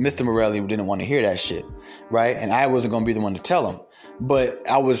 but Mr. Morelli didn't want to hear that shit, right? And I wasn't going to be the one to tell him. But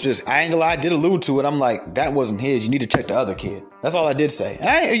I ain't gonna lie, I did allude to it. I'm like, that wasn't his. You need to check the other kid. That's all I did say.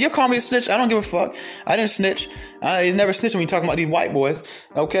 You call me a snitch. I don't give a fuck. I didn't snitch. He's never snitching when you talking about these white boys.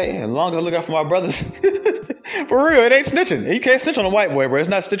 Okay, as long as I look out for my brothers. For real, it ain't snitching. You can't snitch on a white boy, bro. It's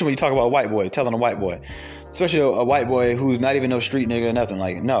not snitching when you talk about a white boy, telling a white boy. Especially a white boy who's not even no street nigga or nothing.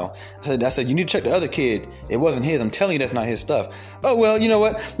 Like, no. I said, you need to check the other kid. It wasn't his. I'm telling you that's not his stuff. Oh, well, you know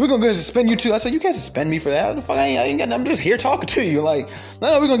what? We're going to go and suspend you too. I said, you can't suspend me for that. What the fuck? I'm just here talking to you. Like,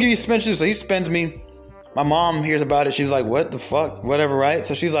 no, we're going to give you a suspension. So he suspends me. My mom hears about it. She's like, what the fuck? Whatever, right?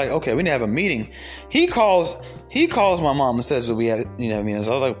 So she's like, okay, we need to have a meeting. He calls my mom and says, we have, a meeting.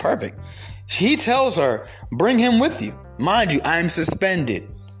 So I was like, perfect. He tells her, bring him with you. Mind you, I'm suspended.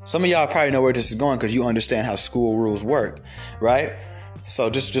 Some of y'all probably know where this is going because you understand how school rules work, right? So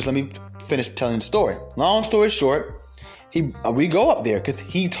just let me finish telling the story. Long story short, we go up there because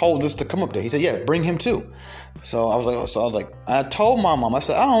he told us to come up there. He said, yeah, bring him too. So I was like, I told my mom, I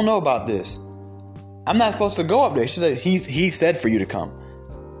said, I don't know about this. I'm not supposed to go up there. She said, he said for you to come.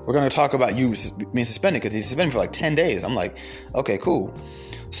 We're going to talk about you being suspended because he suspended for like 10 days. I'm like, okay, cool.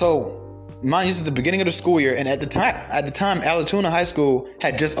 So mind you, this is the beginning of the school year, and at the time, Allatoona High School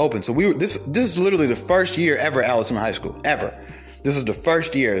had just opened. So this is literally the first year ever at Allatoona High School, ever. This is the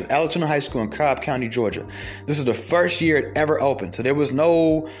first year, Allatoona High School in Cobb County, Georgia. This is the first year it ever opened. So there was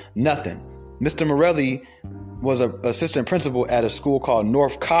nothing. Mr. Morelli was an assistant principal at a school called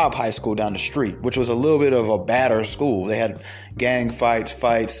North Cobb High School down the street, which was a little bit of a badder school. They had gang fights,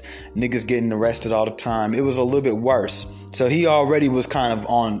 niggas getting arrested all the time. It was a little bit worse. So he already was kind of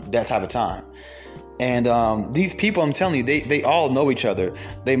on that type of time. And these people, I'm telling you, they all know each other.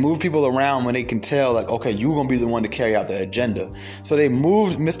 They move people around when they can tell, like, okay, you're going to be the one to carry out the agenda. So they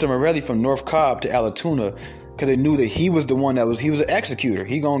moved Mr. Morelli from North Cobb to Allatoona because they knew that he was the one he was an executor.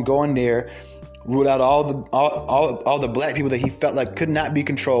 He going to go in there, rule out all the black people that he felt like could not be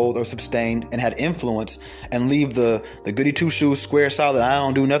controlled or sustained and had influence, and leave the goody two shoes, square solid, I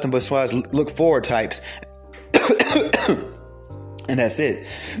don't do nothing but swaz, look forward types. And that's it.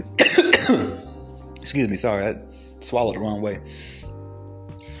 Excuse me, sorry, I swallowed the wrong way.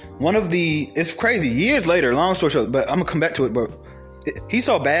 It's crazy, years later, long story short, but I'm gonna come back to it, but he's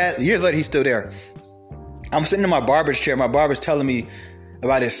so bad, years later he's still there. I'm sitting in my barber's chair, my barber's telling me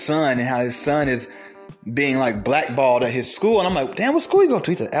about his son and how his son is being like blackballed at his school, and I'm like, damn, what school you go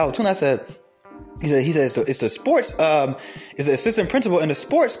to? He said, Allatoona. He said it's the sports, it's the assistant principal in the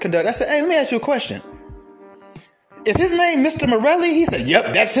sports conduct. I said, hey, let me ask you a question. Is his name Mr. Morelli? He said,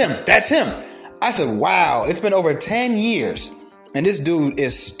 yep, that's him. I said, wow, it's been over 10 years, and this dude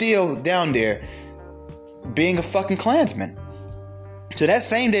is still down there being a fucking Klansman. So that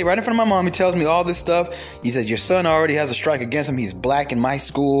same day, right in front of my mom, he tells me all this stuff. He says, your son already has a strike against him. He's black in my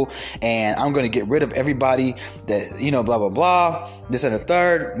school, and I'm going to get rid of everybody that, blah, blah, blah, this and the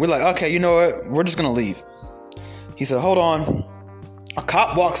third. We're like, okay, you know what? We're just going to leave. He said, hold on. A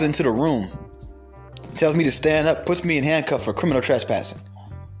cop walks into the room, tells me to stand up, puts me in handcuffs for criminal trespassing.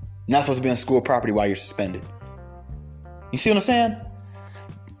 Not supposed to be on school property while you're suspended. You see what I'm saying?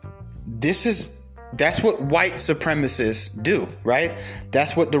 That's what white supremacists do, right?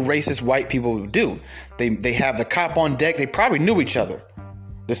 That's what the racist white people do. They have the cop on deck. They probably knew each other.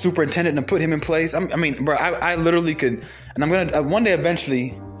 The superintendent and put him in place. I mean, bro, I literally could, and I'm going to, one day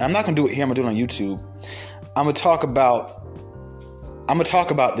eventually, I'm not going to do it here, I'm going to do it on YouTube. I'm going to talk about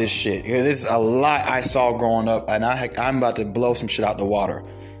this shit. Because this is a lot I saw growing up, and I'm about to blow some shit out the water.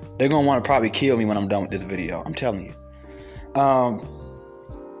 They're going to want to probably kill me when I'm done with this video. I'm telling you.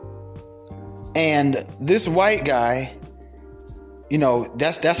 And this white guy,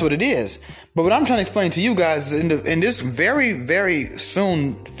 that's what it is. But what I'm trying to explain to you guys is in this very, very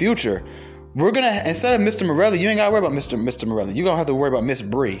soon future, we're going to, instead of Mr. Morelli, you ain't got to worry about Mr. Morelli. You're going to have to worry about Miss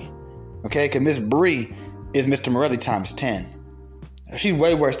Bree. Okay? Because Miss Bree is Mr. Morelli times 10. She's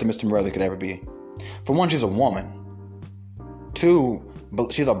way worse than Mr. Morelli could ever be. For one, she's a woman. Two,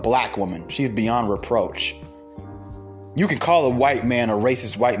 she's a black woman. She's beyond reproach. You can call a white man a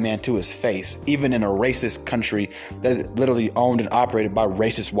racist white man to his face, even in a racist country that is literally owned and operated by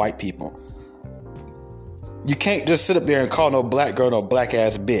racist white people. You can't just sit up there and call no black girl no black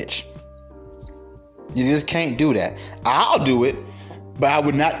ass bitch. You just can't do that. I'll do it, but I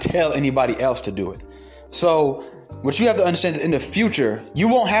would not tell anybody else to do it. So what you have to understand is in the future, you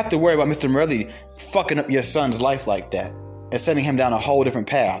won't have to worry about Mr. Morelli fucking up your son's life like that and sending him down a whole different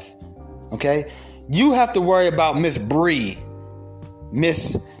path. Okay? You have to worry about Miss Bree.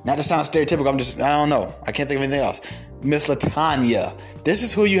 Not to sound stereotypical, I don't know. I can't think of anything else. Miss Latanya. This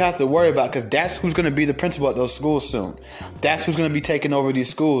is who you have to worry about, because that's who's going to be the principal at those schools soon. That's who's going to be taking over these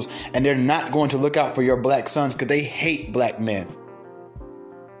schools, and they're not going to look out for your black sons because they hate black men.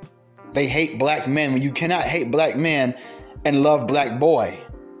 They hate black men when you cannot hate black men and love black boy.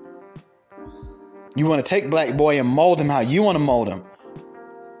 You want to take black boy and mold him how you want to mold him.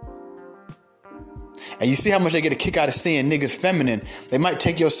 And you see how much they get a kick out of seeing niggas feminine. They might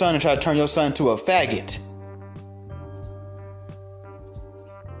take your son and try to turn your son into a faggot.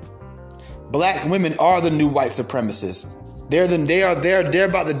 Black women are the new white supremacists. They're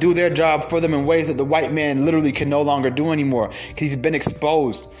about to do their job for them in ways that the white man literally can no longer do anymore. Because he's been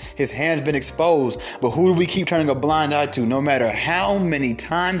exposed. His hand's been exposed. But who do we keep turning a blind eye to? No matter how many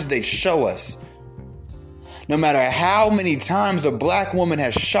times they show us. No matter how many times the black woman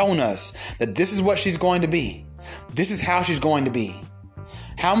has shown us that this is what she's going to be. This is how she's going to be.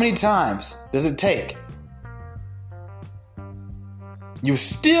 How many times does it take? You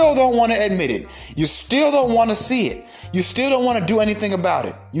still don't want to admit it. You still don't want to see it. You still don't want to do anything about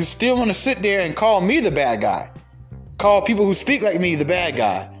it. You still want to sit there and call me the bad guy. Call people who speak like me the bad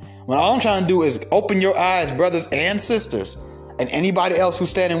guy. When all I'm trying to do is open your eyes, brothers and sisters, and anybody else who's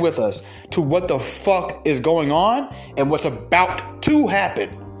standing with us, to what the fuck is going on and what's about to happen.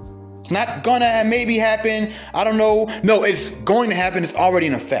 It's not gonna maybe happen. I don't know. No, it's going to happen. It's already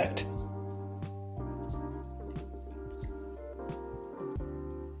in effect.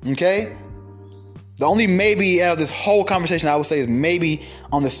 Okay? The only maybe out of this whole conversation I would say is maybe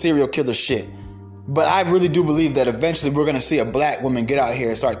on the serial killer shit. But I really do believe that eventually we're going to see a black woman get out here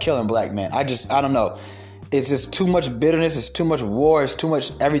and start killing black men. I don't know. It's just too much bitterness. It's too much war. It's too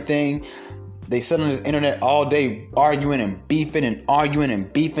much everything. They sit on this internet all day arguing and beefing and arguing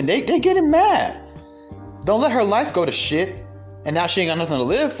and beefing. They getting mad. Don't let her life go to shit. And now she ain't got nothing to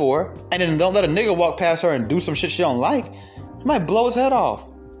live for. And then don't let a nigga walk past her and do some shit she don't like. He might blow his head off.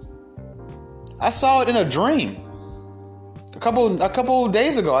 I saw it in a dream. A couple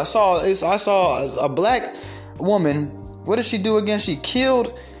days ago, I saw a black woman. What did she do again? She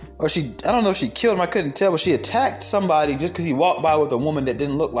killed, I don't know if she killed him. I couldn't tell, but she attacked somebody just because he walked by with a woman that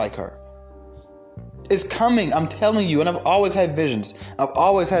didn't look like her. It's coming, I'm telling you. And I've always had visions. I've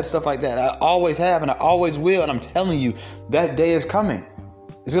always had stuff like that. I always have, and I always will. And I'm telling you, that day is coming.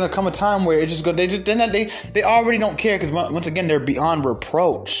 It's gonna come a time where it's just gonna. They already don't care because once again they're beyond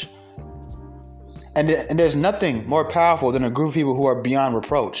reproach. And there's nothing more powerful than a group of people who are beyond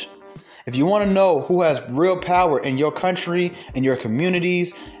reproach. If you want to know who has real power in your country, in your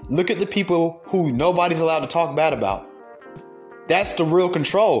communities, look at the people who nobody's allowed to talk bad about. That's the real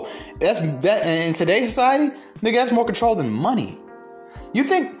control. That in today's society, nigga, that's more control than money. Do you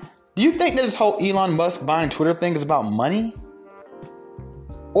think that this whole Elon Musk buying Twitter thing is about money?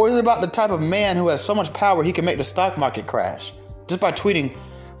 Or is it about the type of man who has so much power he can make the stock market crash just by tweeting,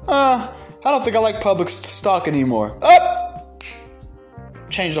 I don't think I like public stock anymore.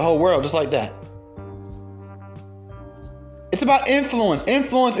 Change the whole world just like that. It's about influence.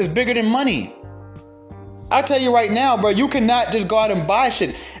 Influence is bigger than money. I'll tell you right now, bro, you cannot just go out and buy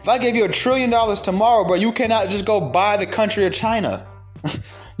shit. If I gave you $1 trillion tomorrow, bro, you cannot just go buy the country of China.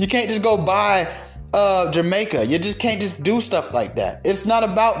 You can't just go buy Jamaica. You just can't just do stuff like that. It's not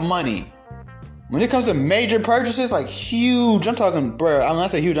about money. When it comes to major purchases, like huge, I'm talking, bro, when I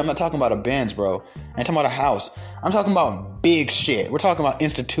say huge, I'm not talking about a Benz, bro. I ain't talking about a house. I'm talking about big shit. We're talking about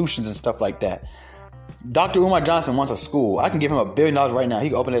institutions and stuff like that. Dr. Umar Johnson wants a school. I can give him $1 billion right now. He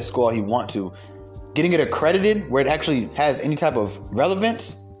can open that school all he wants to. Getting it accredited where it actually has any type of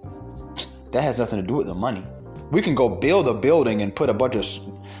relevance, that has nothing to do with the money. We can go build a building and put a bunch of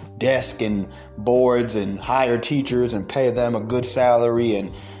desks and boards and hire teachers and pay them a good salary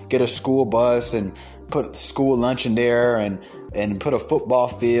and get a school bus and put school lunch in there and put a football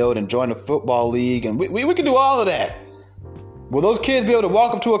field and join a football league. And we can do all of that. Will those kids be able to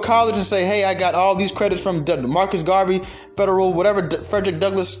walk up to a college and say, hey, I got all these credits from Marcus Garvey Federal, whatever, Frederick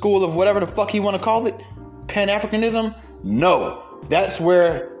Douglass School of whatever the fuck you want to call it? Pan-Africanism? No. That's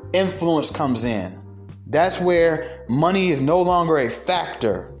where influence comes in. That's where money is no longer a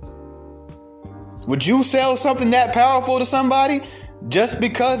factor. Would you sell something that powerful to somebody just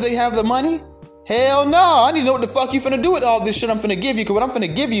because they have the money? Hell no. I need to know what the fuck you finna do with all this shit I'm finna give you. Because what I'm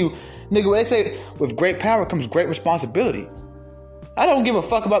finna give you, nigga, what they say, with great power comes great responsibility. I don't give a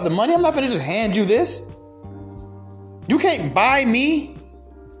fuck about the money. I'm not finna just hand you this. You can't buy me.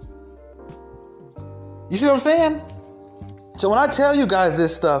 You see what I'm saying? So when I tell you guys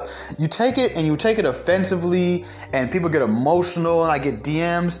this stuff, you take it and you take it offensively, and people get emotional, and I get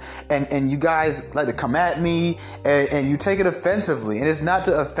DMs, and you guys like to come at me, and you take it offensively. And it's not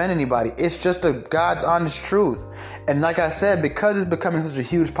to offend anybody. It's just God's honest truth. And like I said, because it's becoming such a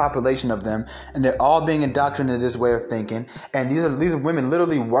huge population of them, and they're all being indoctrinated in this way of thinking, and these are women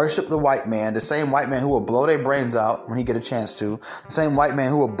literally worship the white man, the same white man who will blow their brains out when he get a chance to, the same white man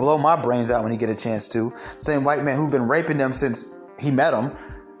who will blow my brains out when he get a chance to, the same white man who's been raping them since he met them,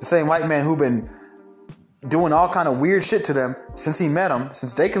 the same white man who been doing all kind of weird shit to them since he met them,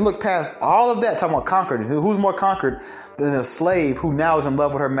 since they can look past all of that, talking about conquered. Who's more conquered than a slave who now is in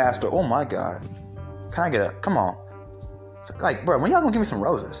love with her master? Oh my God. Can I get up? Come on. Like, bro, when y'all gonna give me some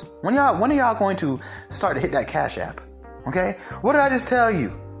roses? When are y'all going to start to hit that Cash App? Okay? What did I just tell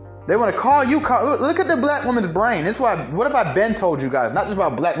you? They want to call you. Look at the black woman's brain. That's why. What have I been told you guys? Not just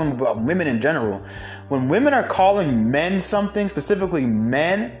about black women, but about women in general. When women are calling men something, specifically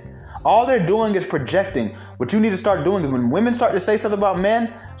men, all they're doing is projecting. What you need to start doing is when women start to say something about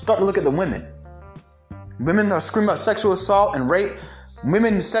men, start to look at the women. Women are screaming about sexual assault and rape.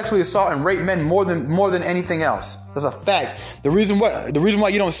 Women sexually assault and rape men more than anything else. That's a fact. The reason why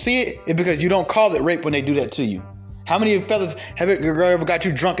you don't see it is because you don't call it rape when they do that to you. How many fellas have a girl ever got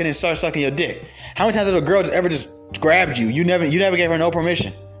you drunk and then started sucking your dick? How many times has a girl ever just grabbed you? You never gave her no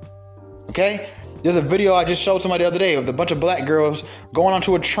permission. Okay? There's a video I just showed somebody the other day of a bunch of black girls going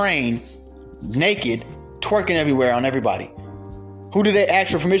onto a train naked, twerking everywhere on everybody. Who did they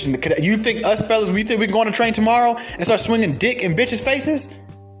ask for permission? You think us fellas, we think we can go on a train tomorrow and start swinging dick in bitches' faces?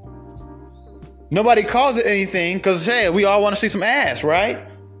 Nobody calls it anything because, hey, we all want to see some ass, right?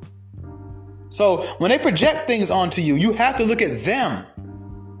 So when they project things onto you, you have to look at them.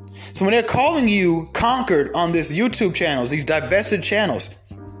 So when they're calling you conquered on this YouTube channels, these divested channels,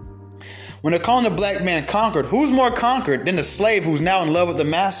 when they're calling the black man conquered, who's more conquered than the slave who's now in love with the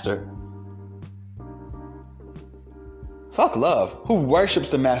master? Fuck love. Who worships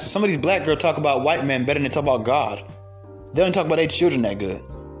the master? Some of these black girls talk about white men better than they talk about God. They don't talk about their children that good.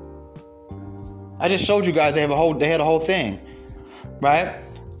 I just showed you guys they had a whole thing, right?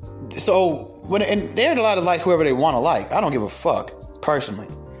 So and they're allowed to like whoever they want to like. I don't give a fuck personally.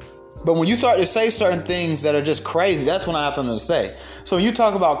 But when you start to say certain things that are just crazy, that's when I have something to say. So when you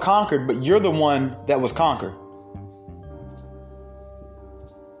talk about conquered, but you're the one that was conquered.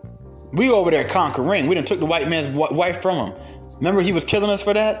 We over there conquering. We done took the white man's wife from him. Remember he was killing us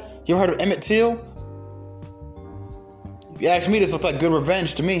for that? You ever heard of Emmett Till? If you ask me, this looks like good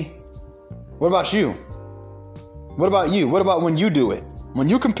revenge to me. What about you? What about you? What about when you do it? When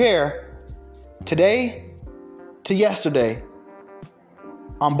you compare today to yesterday,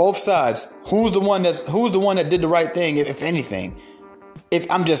 on both sides, who's the one that did the right thing, if anything? If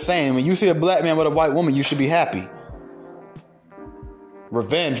I'm just saying, when you see a black man with a white woman, you should be happy.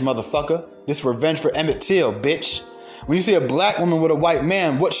 Revenge, motherfucker. This revenge for Emmett Till, bitch. When you see a black woman with a white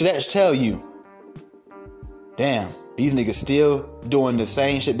man, what should that tell you? Damn, these niggas still doing the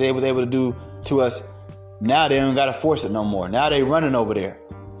same shit they was able to do to us. Now they don't gotta force it no more. Now they running over there.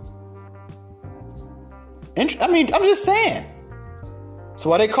 I mean, I'm just saying. So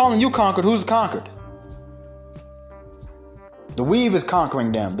why they calling you conquered? Who's conquered? The weave is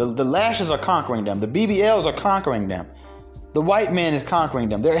conquering them. The lashes are conquering them. The BBLs are conquering them. The white man is conquering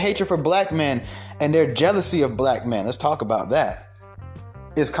them. Their hatred for black men and their jealousy of black men, let's talk about that,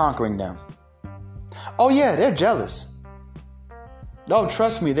 is conquering them. Oh yeah, they're jealous. Oh,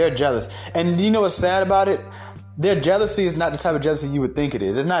 trust me, they're jealous. And you know what's sad about it? Their jealousy is not the type of jealousy you would think it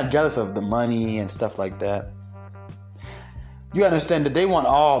is. It's not jealous of the money and stuff like that. You understand that they want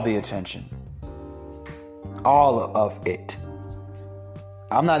all the attention. All of it.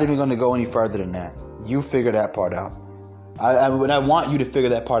 I'm not even going to go any further than that. You figure that part out. I want you to figure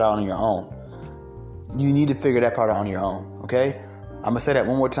that part out on your own. You need to figure that part out on your own. Okay? I'm going to say that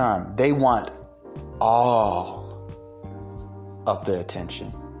one more time. They want all of the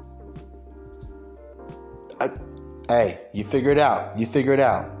attention. Hey, you figure it out. You figure it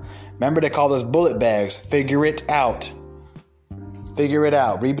out. Remember they call those bullet bags. Figure it out. Figure it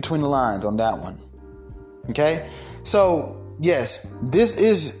out. Read between the lines on that one. Okay? So, yes, this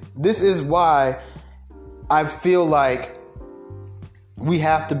is why I feel like we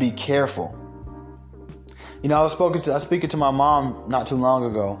have to be careful. You know, I was speaking to my mom not too long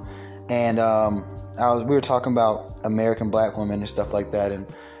ago, and we were talking about American black women and stuff like that, and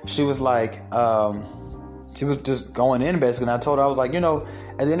she was like, she was just going in basically, and I told her, I was like, you know,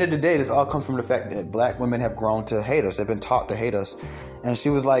 at the end of the day, this all comes from the fact that black women have grown to hate us. They've been taught to hate us. And she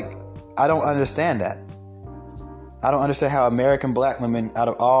was like, I don't understand that. I don't understand how American black women, out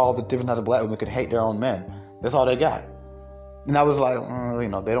of all the different types of black women, could hate their own men. That's all they got. And I was like, you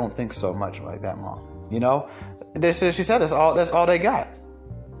know, they don't think so much like that, Mom. You know, she said that's all they got.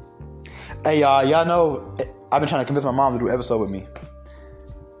 Hey, y'all know, I've been trying to convince my mom to do an episode with me.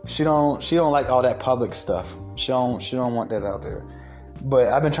 She don't like all that public stuff. She don't want that out there. But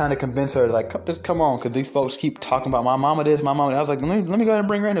I've been trying to convince her to like, just come on, because these folks keep talking about my mama this, my mama that. I was like, let me go ahead and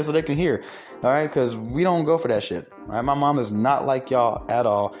bring her in there so they can hear. All right, because we don't go for that shit. All right, my mom is not like y'all at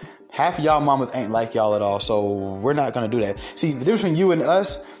all. Half of y'all mamas ain't like y'all at all, so we're not gonna do that. See, the difference between you and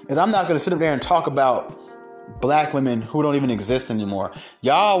us is I'm not gonna sit up there and talk about black women who don't even exist anymore.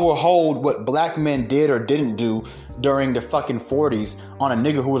 Y'all will hold what black men did or didn't do during the fucking 40s on a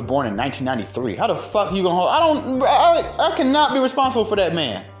nigga who was born in 1993. How the fuck you gonna hold? I cannot be responsible for that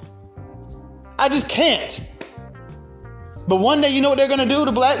man. I just can't. But one day, you know what they're gonna do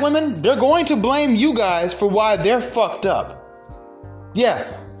to black women? They're going to blame you guys for why they're fucked up. Yeah,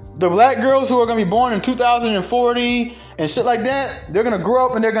 the black girls who are gonna be born in 2040 and shit like that, they're gonna grow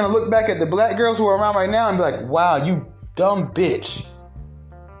up and they're gonna look back at the black girls who are around right now and be like, wow, you dumb bitch.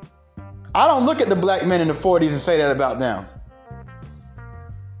 I don't look at the black men in the 40s and say that about them.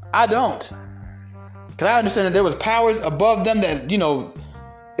 I don't. Because I understand that there was powers above them that, you know,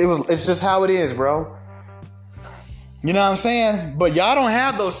 it's just how it is, bro. You know what I'm saying? But y'all don't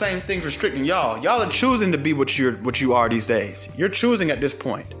have those same things restricting y'all. Y'all are choosing to be what you are these days. You're choosing at this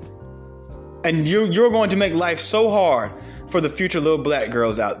point. And you're going to make life so hard for the future little black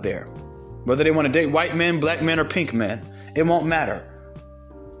girls out there. Whether they want to date white men, black men, or pink men, it won't matter.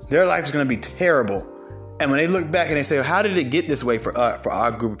 Their life is going to be terrible. And when they look back and they say, how did it get this way for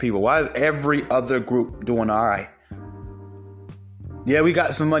our group of people? Why is every other group doing all right? Yeah, we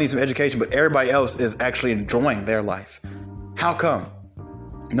got some money, some education, but everybody else is actually enjoying their life. How come?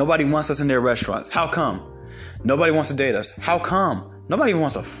 Nobody wants us in their restaurants. How come? Nobody wants to date us. How come? Nobody even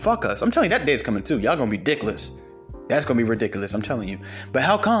wants to fuck us. I'm telling you, that day's coming too. Y'all gonna be ridiculous. That's gonna be ridiculous, I'm telling you. But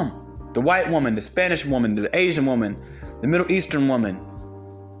how come? The white woman, the Spanish woman, the Asian woman, the Middle Eastern woman,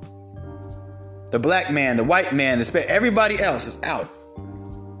 the black man, the white man, everybody else is out.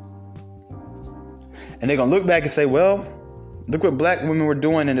 And they're gonna look back and say, well, look what black women were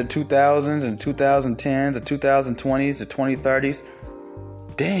doing in the 2000s and 2010s, the 2020s, the 2030s.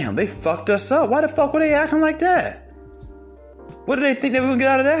 Damn, they fucked us up. Why the fuck were they acting like that? What did they think they were gonna get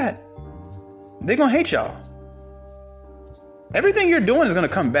out of that? They're gonna hate y'all. Everything you're doing is gonna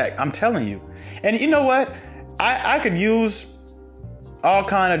come back. I'm telling you. And you know what? I could use all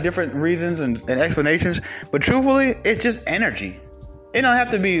kind of different reasons and explanations, but truthfully, it's just energy. It don't have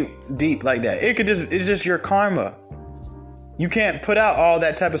to be deep like that. It's just your karma. You can't put out all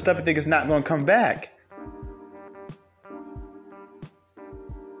that type of stuff and think it's not going to come back.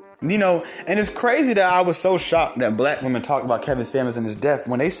 You know, and it's crazy that I was so shocked that black women talked about Kevin Samuels and his death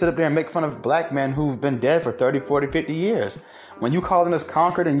when they sit up there and make fun of black men who've been dead for 30, 40, 50 years. When you calling us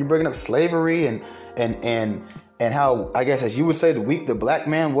conquered and you bringing up slavery and how, I guess as you would say, the weak the black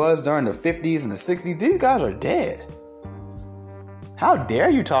man was during the 50s and the 60s, these guys are dead. How dare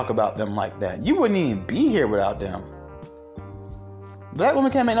you talk about them like that? You wouldn't even be here without them. Black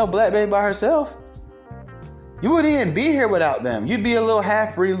woman can't make no black baby by herself. You wouldn't even be here without them. You'd be a little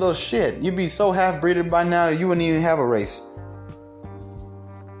half-breed, little shit. You'd be so half-breeded by now, you wouldn't even have a race.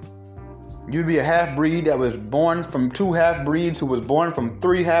 You'd be a half-breed that was born from 2 half-breeds, who was born from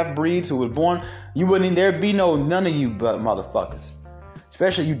 3 half-breeds, who was born... You wouldn't even... There'd be none of you but motherfuckers.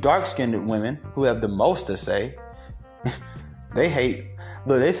 Especially you dark-skinned women who have the most to say. They hate...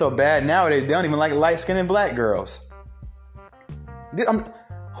 Look, they so bad nowadays, they don't even like light-skinned black girls.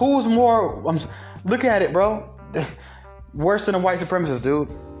 Who's more... look at it, bro. Worse than a white supremacist, dude.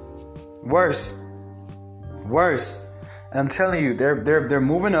 Worse. And I'm telling you, they're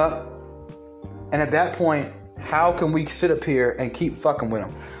moving up. And at that point, how can we sit up here and keep fucking with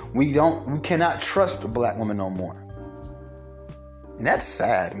them? We cannot trust a black woman no more. And that's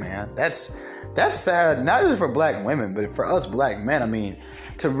sad, man. That's sad, not just for black women, but for us black men. I mean,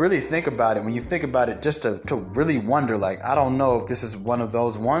 to really think about it, when you think about it, just to really wonder, like, I don't know if this is one of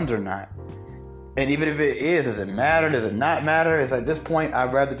those ones or not. And even if it is, does it matter? Does it not matter? It's at this point,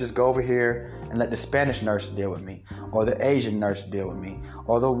 I'd rather just go over here and let the Spanish nurse deal with me, or the Asian nurse deal with me,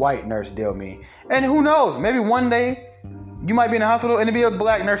 or the white nurse deal with me. And who knows? Maybe one day you might be in the hospital and it'll be a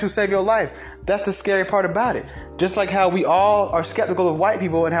black nurse who saved your life. That's the scary part about it. Just like how we all are skeptical of white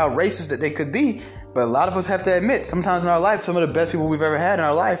people and how racist that they could be. But a lot of us have to admit, sometimes in our life, some of the best people we've ever had in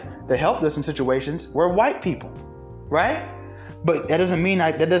our life that helped us in situations were white people, right? But that doesn't mean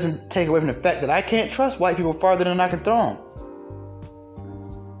that doesn't take away from the fact that I can't trust white people farther than I can throw them.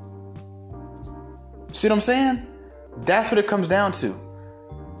 See what I'm saying? That's what it comes down to.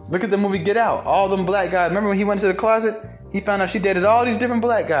 Look at the movie Get Out. All them black guys. Remember when he went to the closet? He found out she dated all these different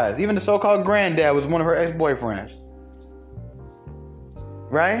black guys. Even the so-called granddad was one of her ex-boyfriends.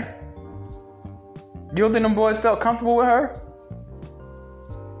 Right? You don't think them boys felt comfortable with her?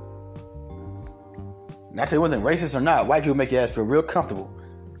 I tell you one thing, racist or not, white people make your ass feel real comfortable.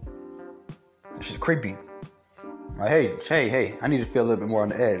 That shit's creepy. Like, hey, I need to feel a little bit more on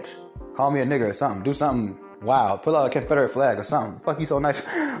the edge. Call me a nigger or something. Do something wild. Pull out a Confederate flag or something. Fuck you so nice.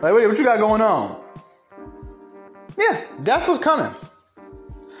 Like, wait, what you got going on? Yeah, that's what's coming.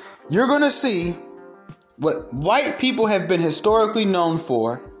 You're going to see what white people have been historically known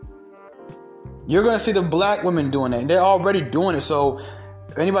for. You're going to see the black women doing it. And they're already doing it. So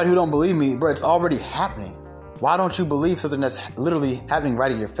anybody who don't believe me, bro, it's already happening. Why don't you believe something that's literally happening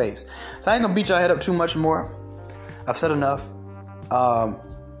right in your face? So I ain't going to beat y'all head up too much more. I've said enough.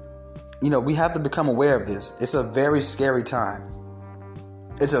 We have to become aware of this. It's a very scary time.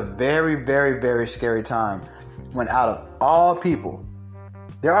 It's a very, very, very scary time when out of all people,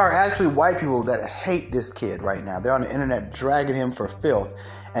 there are actually white people that hate this kid right now. They're on the internet dragging him for filth.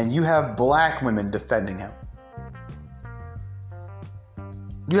 And you have black women defending him.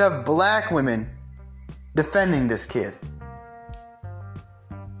 You have black women defending this kid.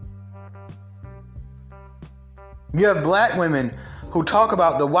 You have black women who talk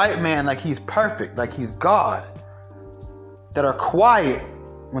about the white man like he's perfect, like he's God, that are quiet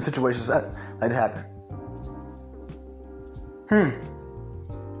when situations like that happen.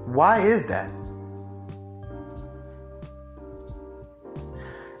 Why is that?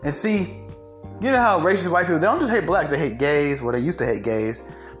 And see, you know how racist white people, they don't just hate blacks, they hate gays. Well, they used to hate gays.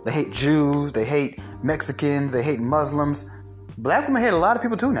 They hate Jews, they hate Mexicans, they hate Muslims. Black women hate a lot of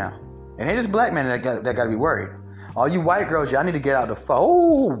people too now. And ain't just black men that got to be worried. All you white girls, y'all need to get out the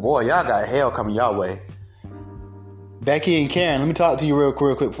oh boy, y'all got hell coming y'all way. Becky and Karen, let me talk to you real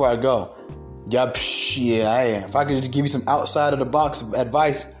quick before I go. Y'all, yeah, I am. If I could just give you some outside of the box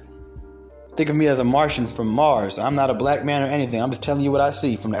advice, think of me as a Martian from Mars. I'm not a black man or anything. I'm just telling you what I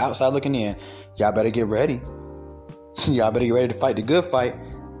see from the outside looking in. Y'all better get ready. Y'all better get ready to fight the good fight.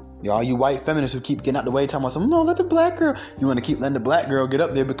 Y'all, you white feminists who keep getting out the way, talking about something, no, let the black girl. You want to keep letting the black girl get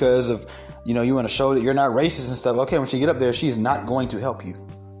up there because of, you know, you want to show that you're not racist and stuff. Okay, when she get up there, she's not going to help you.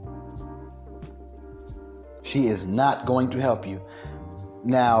 She is not going to help you.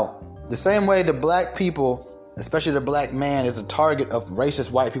 Now, the same way the black people, especially the black man, is the target of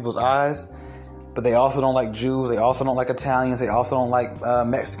racist white people's eyes, but they also don't like Jews, they also don't like Italians, they also don't like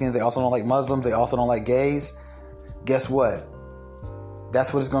Mexicans, they also don't like Muslims, they also don't like gays. Guess what?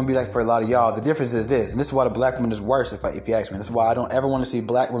 That's what it's going to be like for a lot of y'all. The difference is this, and this is why the black woman is worse, if you ask me. This is why I don't ever want to see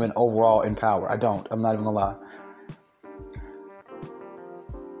black women overall in power. I don't. I'm not even going to lie.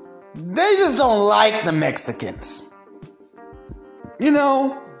 They just don't like the Mexicans. You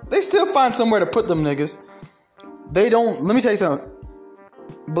know, they still find somewhere to put them niggas. They don't, let me tell you something.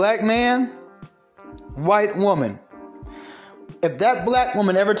 Black man, white woman. If that black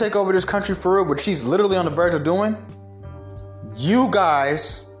woman ever take over this country for real, which she's literally on the verge of doing, you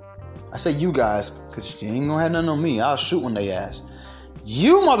guys, I say you guys, because you ain't gonna have nothing on me. I'll shoot when they ask.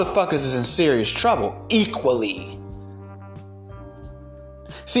 You motherfuckers is in serious trouble equally.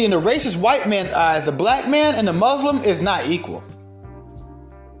 See, in the racist white man's eyes, the black man and the Muslim is not equal.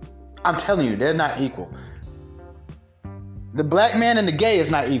 I'm telling you, they're not equal. The black man and the gay is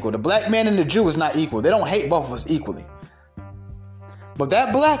not equal. The black man and the Jew is not equal. They don't hate both of us equally. But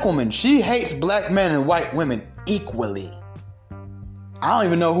that black woman, she hates black men and white women equally. I don't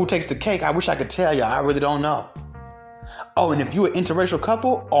even know who takes the cake. I wish I could tell you. I really don't know. Oh, and if you're an interracial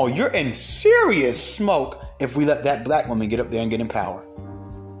couple, oh, you're in serious smoke if we let that black woman get up there and get in power.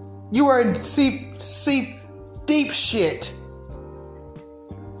 You are in deep shit.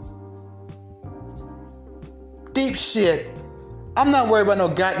 Deep shit. I'm not worried about no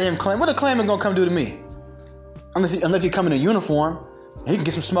goddamn claim. What a claimant gonna come do to me? Unless he come in a uniform, he can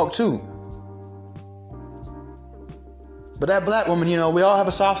get some smoke too. But that black woman, you know, we all have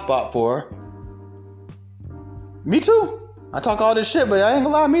a soft spot for her. Me too. I talk all this shit, but I ain't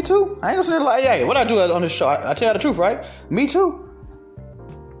gonna lie, me too. I ain't gonna sit there like, hey, what I do on this show? I tell you the truth, right? Me too.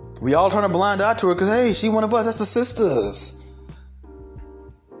 We all turn a blind eye to her because, hey, she one of us. That's the sisters.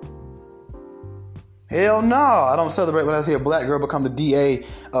 Hell no. I don't celebrate when I see a black girl become the DA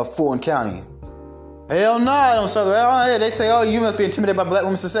of Fulton County. Hell no, I don't celebrate. They say, oh, you must be intimidated by black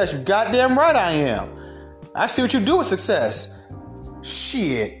women's success. You goddamn right I am. I see what you do with success.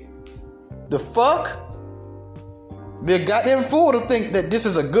 Shit. The fuck? Be a goddamn fool to think that this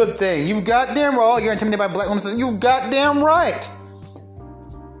is a good thing. You goddamn right. You're intimidated by black women's success. You goddamn right.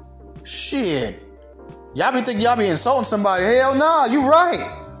 Shit. Y'all be thinking y'all be insulting somebody. Hell no, you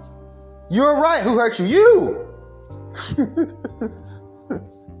right. You're right. Who hurt you? You.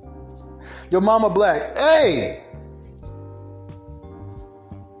 Your mama black. Hey.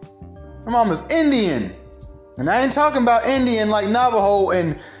 Your mama's Indian. And I ain't talking about Indian like Navajo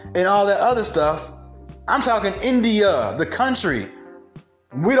and all that other stuff. I'm talking India, the country.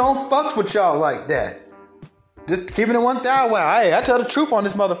 We don't fuck with y'all like that. Just keeping it 1,000. Wow, hey, I tell the truth on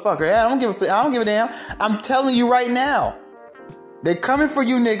this motherfucker. Hey, I don't give a damn. I'm telling you right now. They coming for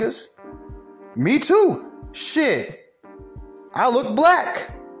you niggas. Me too. Shit. I look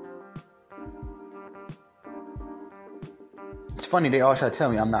black. It's funny, they all try to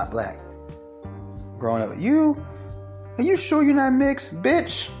tell me I'm not black. Growing up, are you sure you're not mixed,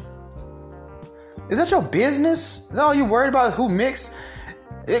 bitch? Is that your business? Is that all you worried about is who mixed?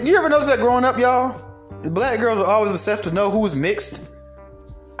 You ever notice that growing up, y'all? The black girls are always obsessed to know who's mixed.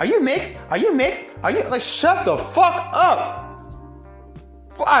 Are you mixed? Are you mixed? Are you like shut the fuck up?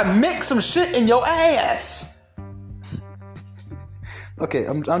 Before I mix some shit in your ass. Okay,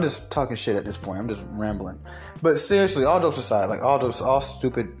 I'm just talking shit at this point. I'm just rambling. But seriously, all jokes aside, like all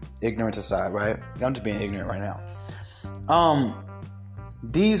stupid ignorance aside, right? I'm just being ignorant right now.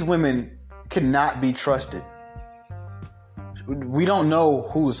 These women cannot be trusted. We don't know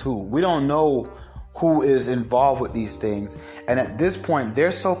who's who. We don't know who is involved with these things. And at this point,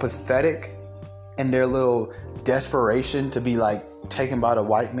 they're so pathetic in their little desperation to be like taken by the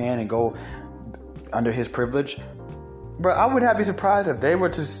white man and go under his privilege. Bro, I would not be surprised if they were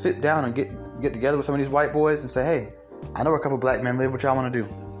to sit down and get together with some of these white boys and say, hey, I know where a couple black men live. What y'all want to do?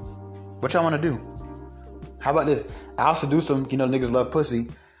 What y'all want to do? How about this? I'll seduce them. You know, niggas love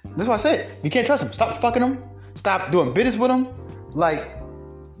pussy. This is why I said, you can't trust them. Stop fucking them. Stop doing business with them. Like,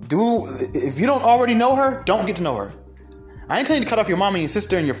 if you don't already know her, don't get to know her. I ain't telling you to cut off your mom and your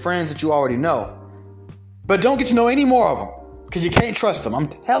sister and your friends that you already know. But don't get to know any more of them. Because you can't trust them. I'm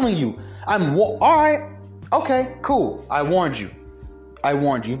telling you. Alright. Okay, cool. I warned you.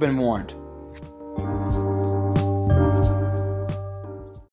 You've been warned.